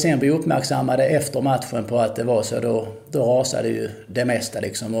när vi sen blev uppmärksammade efter matchen på att det var så, då rasade ju det mesta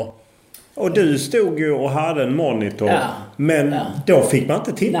liksom. Och du stod ju och hade en monitor, då fick man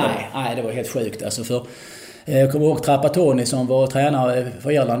inte titta. Nej, det var helt sjukt. Alltså för, jag kommer ihåg Trapattoni som var tränare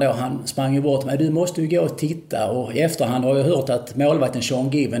för Irland då, han sprang ju bort mig. Du måste ju gå och titta. Och i efterhand har jag hört att målvakten Sean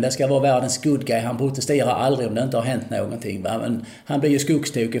Given, det ska vara världens good guy. Han protesterar aldrig om det inte har hänt någonting. Men han blir ju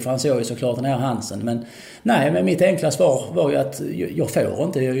skogstokig för han såg ju såklart den här Hansen. Men mitt enkla svar var ju att jag får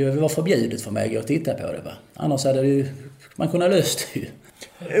inte. Det var förbjudet för mig att titta på det. Annars hade man kunnat löst det ju.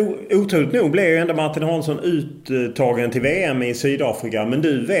 Otroligt nog blev ju ändå Martin Hansson uttagen till VM i Sydafrika. Men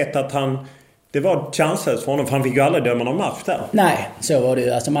du vet att det var chanslöst för honom, för han fick ju aldrig döma någon match där. Nej, så var det ju.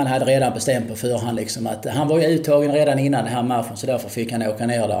 Alltså man hade redan bestämt på förhand liksom att han var ju uttagen redan innan den här matchen, så därför fick han åka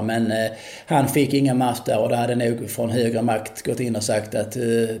ner där. Men han fick ingen match där, och då hade nog från högre makt gått in och sagt att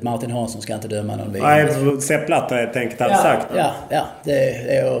Martin Hansson ska inte döma någon VM. Nej, Sepp Blatter helt enkelt hade sagt. Ja, det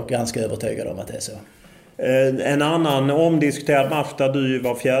är jag ganska övertygad om att det är så. En annan omdiskuterad match där du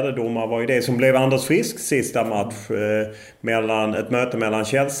var fjärdedomare var ju det som blev Anders Frisks sista match. Ett möte mellan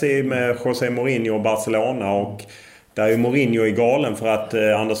Chelsea med José Mourinho och Barcelona. Och där är Mourinho är galen för att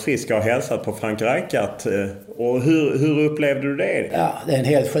Anders Frisk har hälsat på Frank Rijkaard. Och hur upplevde du det? Ja, det är en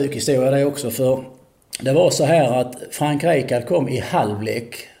helt sjuk historia det också. För det var så här att Frank Rijkaard kom i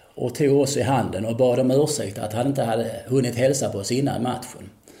halvlek och tog oss i handen och bad om ursäkt att han inte hade hunnit hälsa på oss innan matchen.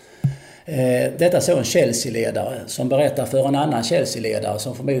 Detta så en Chelsea-ledare som berättar för en annan Chelsea-ledare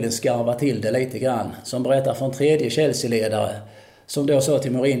som förmodligen skarvar till det lite grann. Som berättar för en tredje Chelsea-ledare som då sa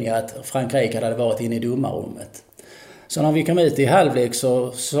till Mourinho att Frank Rijkaard hade varit inne i domarrummet. Så när vi kom ut i halvlek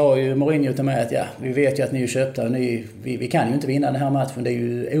så sa ju Mourinho till mig att vi vet ju att ni är köpta och vi kan ju inte vinna den här matchen, det är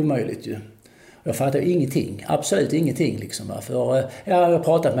ju omöjligt ju. Jag fattar ju ingenting, absolut ingenting liksom. För jag har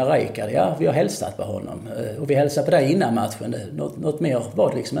pratat med Rijkaard, vi har hälsat på honom och vi hälsade på dig innan matchen, något mer var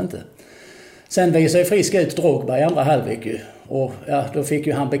det liksom inte. Sen visade ju Frisk ut Drogba i andra halvlek ju. Och då fick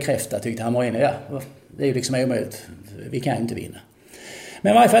ju han bekräfta, tyckte han Mourinho, det är ju liksom omöjligt, vi kan ju inte vinna.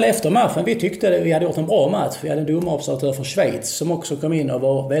 Men i varje fall efter matchen, vi tyckte vi hade gjort en bra match. Vi hade en domarobservatör från Schweiz som också kom in och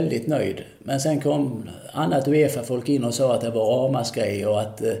var väldigt nöjd. Men sen kom annat UEFA-folk in och sa att det var ramaskri och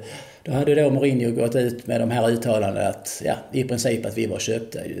att då hade då Mourinho gått ut med de här uttalandena att i princip att vi var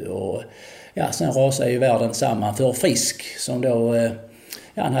köpta ju. Och sen rasade ju världen samman för Frisk som då,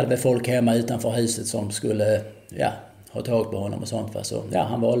 han hade väl folk hemma utanför huset som skulle ha tag på honom och sånt. Så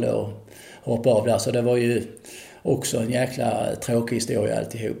han valde att hoppa av där, så det var ju också en jäkla tråkig historia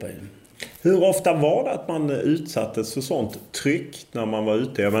alltihopa. Hur ofta var det att man utsattes för sånt tryck när man var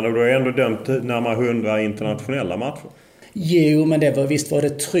ute? Jag menar, du har ändå dömt närmare 100 internationella matcher. Jo, men visst var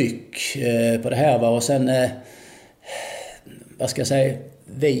det tryck på det här. Och sen, vad ska jag säga,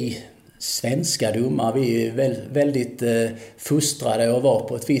 vi svenska domare, vi är väldigt fostrade och var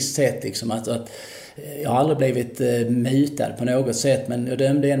på ett visst sätt. Liksom, att jag har aldrig blivit mutad på något sätt, men jag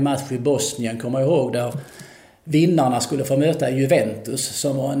dömde en match i Bosnien, kommer jag ihåg, där vinnarna skulle få möta Juventus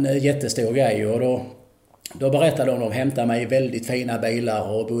som var en jättestor grej, och då berättade de hämtade mig i väldigt fina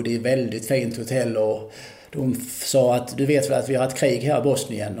bilar och bodde i väldigt fint hotell, och de sa att du vet väl att vi har ett krig här i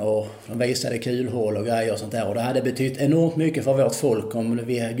Bosnien, och de visade kulhål och grejer och sånt där, och det hade betytt enormt mycket för vårt folk om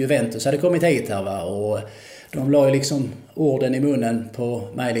Juventus hade kommit hit här och de la ju liksom orden i munnen på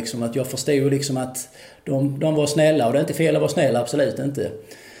mig liksom, att jag förstod liksom att de var snälla, och det är inte fel att vara snäll, absolut inte.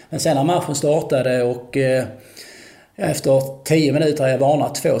 Men sen när matchen startade och efter 10 minuter har jag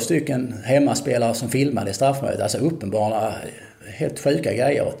varnat 2 stycken hemmaspelare som filmade i straffområdet. Alltså uppenbara, helt sjuka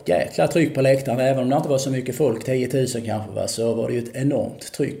grejer. Ett jäkla tryck på läktaren, även om det inte var så mycket folk, 10 000 kanske, så var det ju ett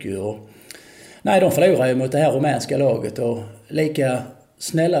enormt tryck ju. Och de förlorade ju mot det här rumänska laget, och lika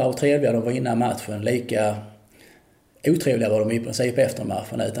snälla och trevliga de var innan matchen, lika otrevliga var de i princip efter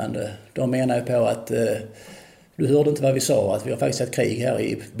matchen, utan de menar ju på att du hörde inte vad vi sa, att vi har faktiskt ett krig här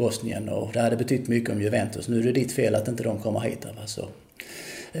i Bosnien och det hade betytt mycket om Juventus. Nu är det ditt fel att inte de kommer hit. Så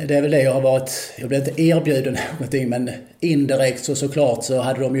det är väl det jag har varit. Jag blev inte erbjuden någonting, men indirekt såklart så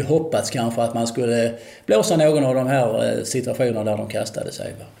hade de ju hoppats kanske att man skulle blåsa någon av de här situationerna där de kastade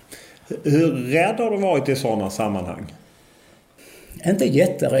sig. Hur rädd har du varit i sådana sammanhang? Inte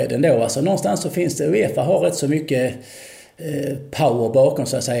jätterädd ändå. Alltså, någonstans så finns det, UEFA har rätt så mycket power bakom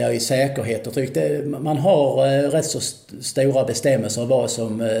så att säga i säkerhet och tryck. Man har rätt så stora bestämmelser vad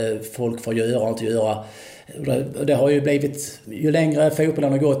som folk får göra och inte göra. Det har ju blivit, ju längre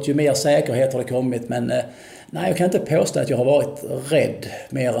fotbollen har gått, ju mer säkerhet har det kommit. Men nej, jag kan inte påstå att jag har varit rädd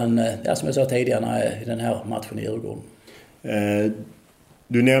mer än, som jag sa tidigare, i den här matchen i Djurgården.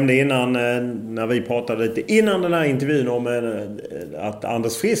 Du nämnde innan, när vi pratade lite innan den här intervjun om att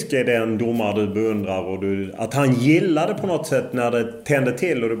Anders Frisk är den domare du beundrar och att han gillade på något sätt när det tände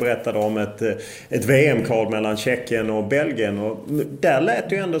till och du berättade om ett VM-kval mellan Tjeckien och Belgien. Och där lät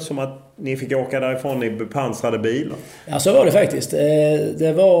det ju ändå som att ni fick åka därifrån i bepansrade bilar. Ja, så var det faktiskt.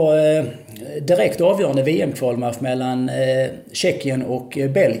 Det var direkt avgörande VM-kval mellan Tjeckien och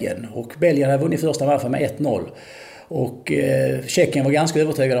Belgien. Och Belgien hade vunnit första matchen med 1-0. Och Tjeckien var ganska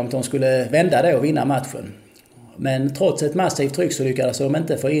övertygade om att de skulle vända det och vinna matchen. Men trots ett massivt tryck så lyckades de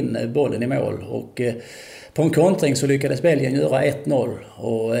inte få in bollen i mål. Och på en kontring så lyckades Belgien göra 1-0.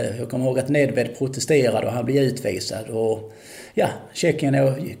 Och jag kommer ihåg att Nedved protesterade och han blev utvisad. Och ja,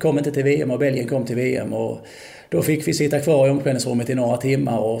 Tjeckien kom inte till VM och Belgien kom till VM. Och då fick vi sitta kvar i omklädningsrummet i några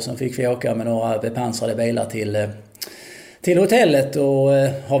timmar och sen fick vi åka med några bepansrade bilar till hotellet och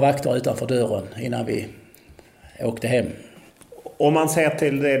ha vakter utanför dörren innan vi åkte hem. Om man ser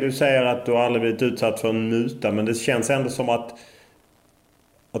till det du säger att du aldrig blivit utsatt för en muta, men det känns ändå som att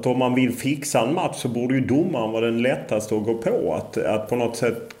om man vill fixa en match så borde ju domaren vara den lättaste att gå på. Att på något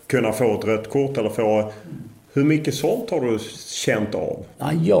sätt kunna få ett rött kort eller få... Hur mycket sånt har du känt av?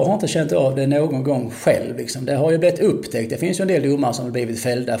 Ja, jag har inte känt av det någon gång själv. Liksom. Det har ju blivit upptäckt. Det finns ju en del domare som har blivit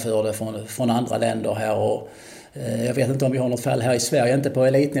fällda för det från andra länder här. Och, jag vet inte om vi har något fall här i Sverige, inte på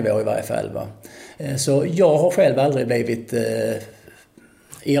elitnivå i varje fall. Va? Så jag har själv aldrig blivit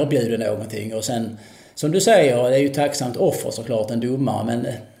erbjuden någonting. Och sen, som du säger, det är ju tacksamt offer såklart en domare. Men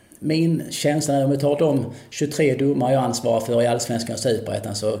min känsla är om vi tar de 23 domare jag ansvarar för i Allsvenskan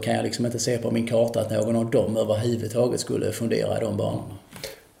Superettan så kan jag liksom inte se på min karta att någon av dem överhuvudtaget skulle fundera i de banorna.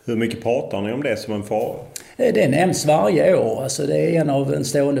 Hur mycket pratar ni om det som en fara? Det nämns varje år. Alltså det är en av de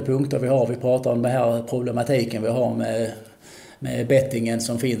stående punkter vi har. Vi pratar om den här problematiken vi har med bettingen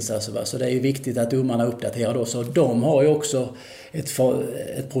som finns. Alltså, så det är viktigt att domarna uppdaterar då. Så de har ju också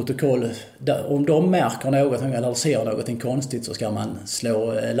ett protokoll. Om de märker något eller ser något konstigt så ska man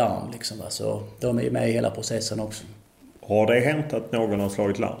slå larm. Liksom, så de är med i hela processen också. Har det hänt att någon har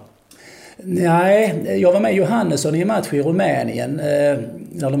slagit larm? Nej, jag var med Johannesson i en match i Rumänien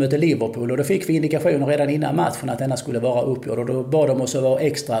när de mötte Liverpool och då fick vi indikationer redan innan matchen att denna skulle vara uppgjord och då bad de oss att vara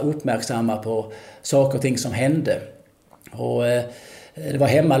extra uppmärksamma på saker och ting som hände. Och det var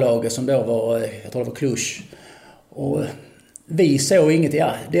hemmalaget som då var, jag tror det var Cluj. Och vi såg inget,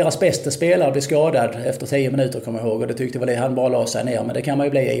 deras bästa spelare blev skadad efter 10 minuter kommer jag ihåg och det tyckte väl han bara la sig ner, men det kan man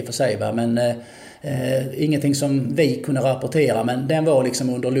ju bli i och för sig va, men ingenting som vi kunde rapportera, men den var liksom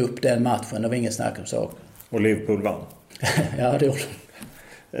under lupp den matchen, det var ingen snack om sak. Och Liverpool vann? Ja, det gjorde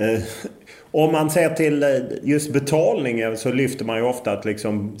de. Om man ser till just betalningen så lyfter man ju ofta att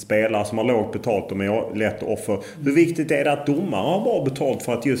liksom spelare som har lågt betalt de är lätt offer. Hur viktigt är det att domare har bra betalt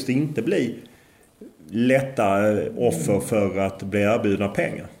för att just inte bli lätta offer för att bli erbjudna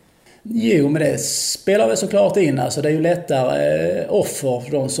pengar? Jo, men det spelar väl såklart in. Alltså det är ju lättare offer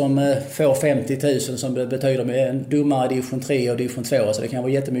för de som får 50 000 som betyder med en domare i division 3 och division 2. Alltså det kan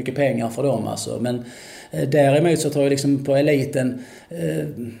vara jättemycket pengar för dem. Alltså. Men däremot så tror jag liksom på eliten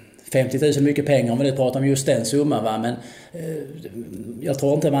 50 000 mycket pengar om vi nu pratar om just den summan. Va? Men jag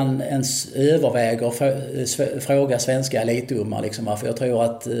tror inte man ens överväger fråga svenska elitdomare. Liksom, för jag tror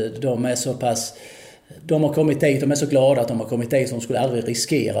att de är så pass... De har kommit dit, de är så glada att de har kommit dit som de skulle aldrig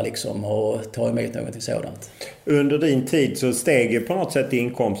riskera liksom, och ta emot något sådant. Under din tid så steg ju på något sätt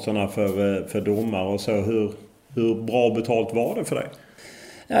inkomsterna för domare och så. Hur bra betalt var det för dig?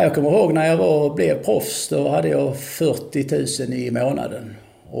 Ja, jag kommer ihåg när jag blev proffs, då hade jag 40 000 i månaden.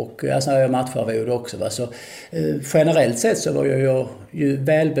 Och alltså, jag matcharvod också. Va? Så, generellt sett så var jag ju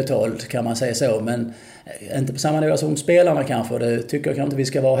välbetald kan man säga så, men inte på samma nivå som spelarna kanske. Det tycker jag kanske inte vi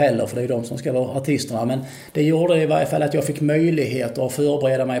ska vara heller, för det är de som ska vara artisterna. Men det gjorde i varje fall att jag fick möjlighet att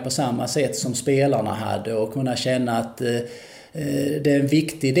förbereda mig på samma sätt som spelarna hade och kunna känna att det är en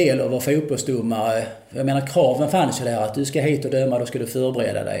viktig del av att vara fotbollsdomare. Jag menar, kraven fanns ju där att du ska hit och döma, då ska du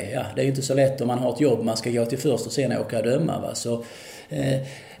förbereda dig. Ja, det är inte så lätt om man har ett jobb man ska gå till först och sen åka och döma. Va? Så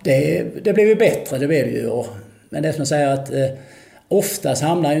det blev ju bättre, det blev det ju. Men det är som att säga att oftast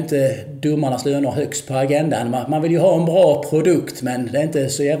hamnar ju inte domarnas löner högst på agendan. Man vill ju ha en bra produkt, men det är inte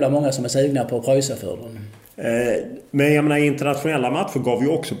så jävla många som är sugna på att pröjsa för dem. Men jag menar, internationella matcher gav ju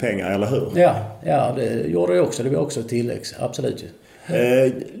också pengar, eller hur? Ja, det gjorde det också. Det var också tillägg, absolut.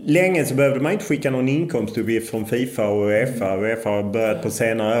 Länge så behövde man inte skicka någon inkomstuppgift från FIFA och UEFA. UEFA har börjat på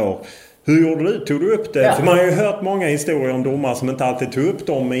senare år. Hur gjorde du? Tog du upp det? Ja. För man har ju hört många historier om domare som inte alltid tog upp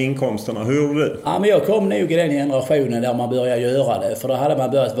de inkomsterna. Hur gjorde du? Ja, men jag kom nog i den generationen där man började göra det. För då hade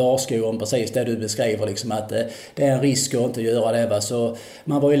man börjat varsko om precis det du beskriver. Liksom att det är en risk att inte göra det. Va? Så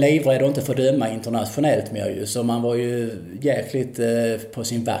man var ju livrädd att inte få döma internationellt mer ju. Så man var ju jäkligt på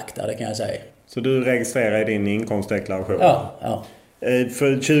sin vakt där, det kan jag säga. Så du registrerade din inkomstdeklaration? Ja.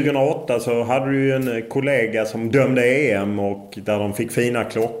 För 2008 så hade du ju en kollega som dömde EM och där de fick fina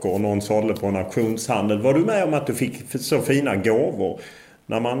klockor och någon sålde på en auktionshandel. Var du med om att du fick så fina gåvor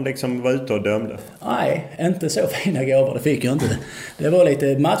när man liksom var ute och dömde? Nej, inte så fina gåvor, det fick jag inte. Det var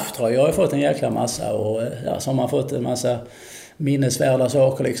lite matchtröja. Jag har fått en jäkla massa och så har man fått en massa minnesvärda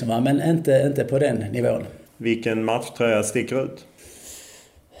saker liksom, va? Men inte på den nivån. Vilken matchtröja sticker ut?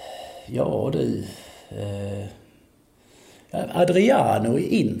 Ja du... Adriano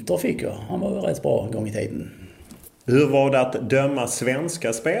i Inter fick jag. Han var rätt bra en gång i tiden. Hur var det att döma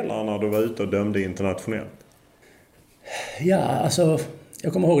svenska spelare när du var ute och dömde internationellt? Ja, alltså...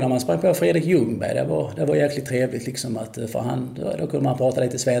 Jag kommer ihåg när man sprang på Fredrik Ljungberg. Det var jäkligt trevligt liksom att... För då kunde man prata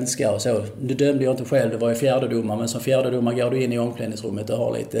lite svenska och så. Nu dömde jag inte själv, det var ju fjärdedomare. Men som fjärdedomare går du in i omklädningsrummet och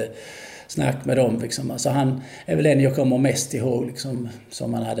har lite snack med dem liksom. Alltså han är väl den jag kommer mest ihåg liksom,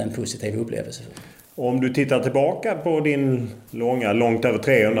 som man hade en positiv upplevelse för. Om du tittar tillbaka på din långt över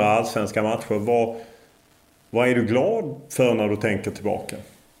 300 allsvenska matcher, vad är du glad för när du tänker tillbaka?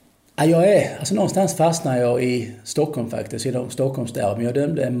 Ja, någonstans fastnar jag i Stockholm faktiskt, i de Stockholmsderby. Jag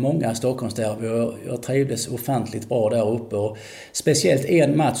dömde många Stockholmsderby och jag trivdes ofantligt bra där uppe. Och speciellt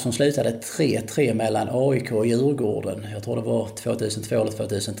en match som slutade 3-3 mellan AIK och Djurgården. Jag tror det var 2002 eller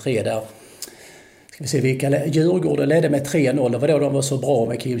 2003 där. Ska vi se vilka. Djurgården ledde med 3-0. Det var då de var så bra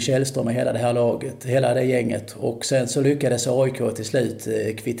med Kim Källström och hela det här laget, hela det gänget. Och sen så lyckades AIK till slut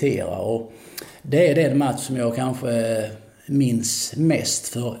kvittera. Och det är den match som jag kanske minns mest,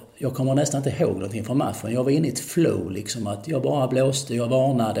 för jag kommer nästan inte ihåg någonting från matchen. Jag var inne i ett flow liksom, att jag bara blåste, jag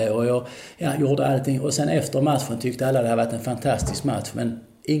varnade och jag gjorde allting. Och sen efter matchen tyckte alla det hade varit en fantastisk match, men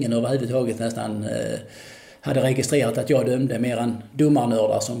ingen överhuvudtaget nästan hade registrerat att jag dömde, mer än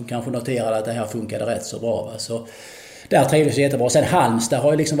domarnördar som kanske noterade att det här funkade rätt så bra. Va? Så där trivdes jag jättebra. Sen Halmstad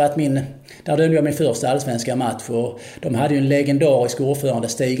har ju liksom varit där dömde jag min första allsvenska match, och de hade ju en legendarisk ordförande,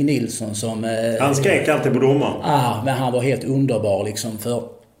 Stig Nilsson, som... Han skrek alltid på domaren. Ja, men han var helt underbar liksom, för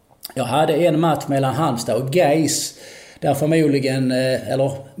jag hade en match mellan Halmstad och Gais där förmodligen,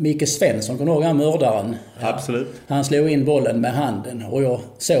 eller Micke Svensson, kommer ihåg han mördaren? Ja, absolut. Han slog in bollen med handen och jag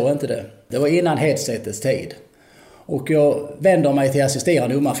såg inte det. Det var innan headsetets tid. Och jag vänder mig till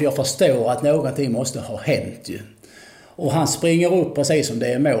assisterande domare, för jag förstår att någonting måste ha hänt ju. Och han springer upp precis som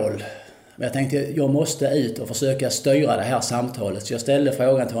det är mål. Men jag tänkte, jag måste ut och försöka styra det här samtalet. Så jag ställde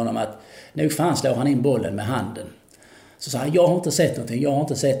frågan till honom att, nu fan slår han in bollen med handen. Så sa han, jag har inte sett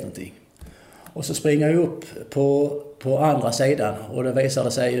någonting. Och så springer jag upp på andra sidan, och det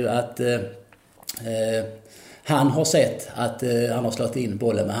visade sig ju att han har sett att han har slått in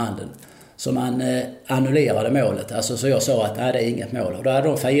bollen med handen. Så man annullerade målet. Alltså, så jag sa att det är inget mål. Och då hade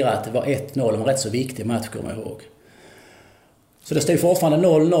de firat att det var 1-0, en rätt så viktig match, kommer jag ihåg. Så det stod fortfarande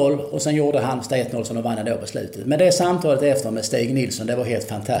 0-0 och sen gjorde Halmstad 1-0 som de vann då på slutet. Men det samtalet efter med Stig Nilsson, det var helt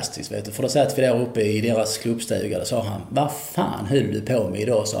fantastiskt. Vet du. För då satt vi där uppe i deras klubbstuga och sa han, vad fan höll du på med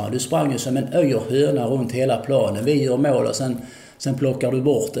idag? Sa han, du sprang ju som en höna runt hela planen. Vi gör mål och sen plockar du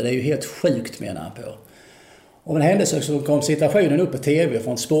bort det. Det är ju helt sjukt, menar han på. Och en händelse så kom situationen upp på tv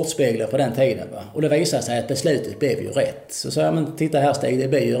från Sportspeglar på den tiden. Va? Och det visade sig att beslutet blev ju rätt. Så sa jag, men titta här Stig, det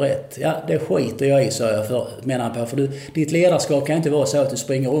blir ju rätt. Ja, det skiter jag i, sa jag, menar han på. För ditt ledarskap kan inte vara så att du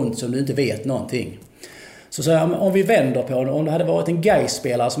springer runt som du inte vet någonting. Så sa jag, om vi vänder på det, om det hade varit en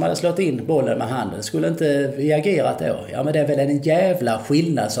Gais-spelare som hade slått in bollen med handen, skulle inte vi agerat då? Ja, men det är väl en jävla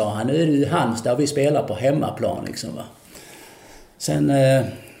skillnad, sa han. Nu är det ju Halmstad och vi spelar på hemmaplan liksom, va.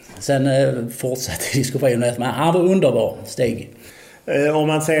 Sen fortsatte diskussionen, men han var underbar, Stig. Om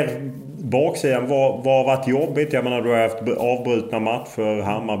man ser baksidan, vad har varit jobbigt? Jag menar, du har haft avbrutna matcher,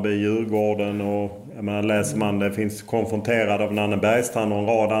 Hammarby, Djurgården, och jag menar, läser man det finns konfronterad av Nanne Bergstrand och en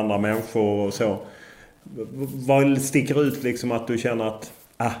rad andra människor och så. Vad sticker ut liksom, att du känner att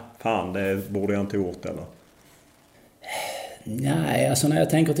fan, det borde jag inte gjort, eller? Nej, alltså när jag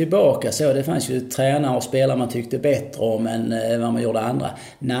tänker tillbaka så, det fanns ju tränare och spelare man tyckte bättre om än vad man gjorde andra.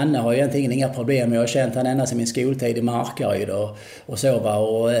 Nanne har ju egentligen inga problem. Jag har känt han ända sedan min skoltid i Markaryd och så, va.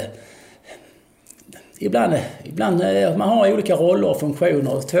 Och ibland man har olika roller och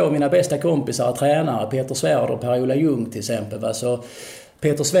funktioner. Två av mina bästa kompisar är tränare, Peter Svärd och Per-Ola Ljung till exempel, va. Så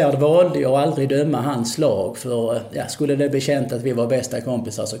Peter Svärd valde ju att aldrig döma hans lag, för skulle det bli känt att vi var bästa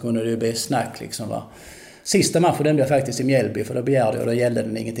kompisar så kunde det ju bli snack liksom, va. Sista matchen dömde jag faktiskt i Mjällby, för då begärde jag och då gällde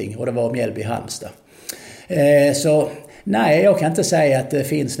den ingenting, och det var Mjällby-Halmstad. Så nej, jag kan inte säga att det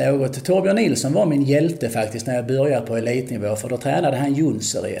finns något. Torbjörn Nilsson var min hjälte faktiskt när jag började på elitnivå, för då tränade han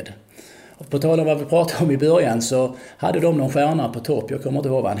Jonsered. Och på tal om vad vi pratade om i början så hade de någon stjärna på topp, jag kommer inte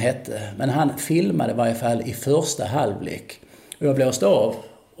ihåg vad han hette, men han filmade i varje fall i första halvlek. Och jag blåste av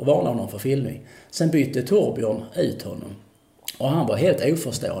och varnade honom för filmning. Sen bytte Torbjörn ut honom. Och han var helt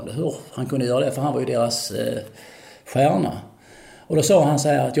oförstående hur han kunde göra det, för han var ju deras stjärna. Och då sa han så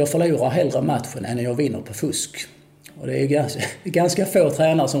här att jag förlorar hellre matchen än jag vinner på fusk. Och det är ganska få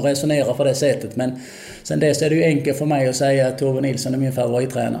tränare som resonerar på det sättet, men sen dess är det ju enkelt för mig att säga att Torbjörn Nilsson är min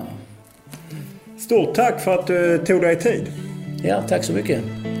favorittränare. Stort tack för att du tog dig tid. Ja, tack så mycket.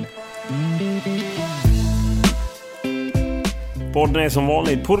 Podden är som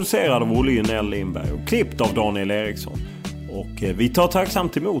vanligt producerad av Olle Junell Lindberg och klippt av Daniel Eriksson. Och vi tar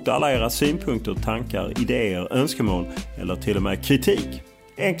tacksamt emot alla era synpunkter, tankar, idéer, önskemål eller till och med kritik.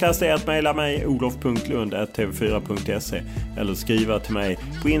 Enklast är att mejla mig olof.lund@tv4.se eller skriva till mig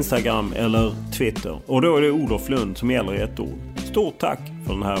på Instagram eller Twitter. Och då är det Olof Lund som gäller i ett ord. Stort tack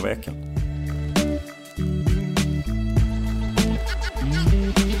för den här veckan.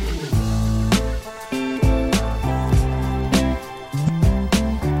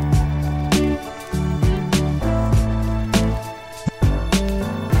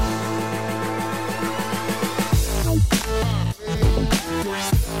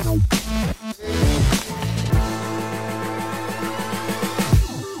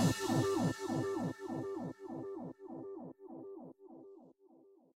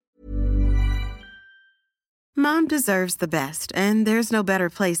 Mom deserves the best, and there's no better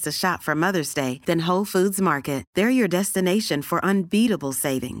place to shop for Mother's Day than Whole Foods Market. They're your destination for unbeatable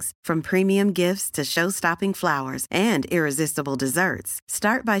savings, from premium gifts to show-stopping flowers and irresistible desserts.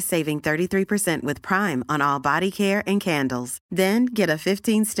 Start by saving 33% with Prime on all body care and candles. Then get a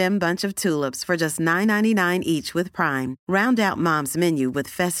 15-stem bunch of tulips for just $9.99 each with Prime. Round out Mom's menu with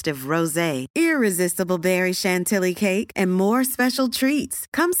festive rosé, irresistible berry chantilly cake, and more special treats.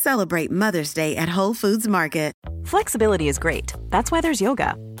 Come celebrate Mother's Day at Whole Foods Market. Flexibility is great. That's why there's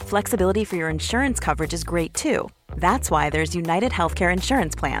yoga. Flexibility for your insurance coverage is great too. That's why there's United Healthcare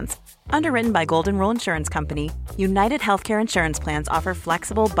Insurance Plans. Underwritten by Golden Rule Insurance Company, United Healthcare Insurance Plans offer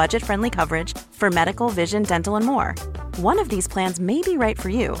flexible, budget-friendly coverage for medical, vision, dental, and more. One of these plans may be right for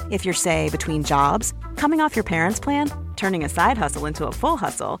you if you're, say, between jobs, coming off your parents' plan, turning a side hustle into a full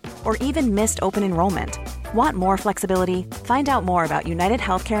hustle, or even missed open enrollment. Want more flexibility? Find out more about United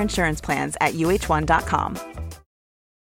Healthcare Insurance Plans at uh1.com.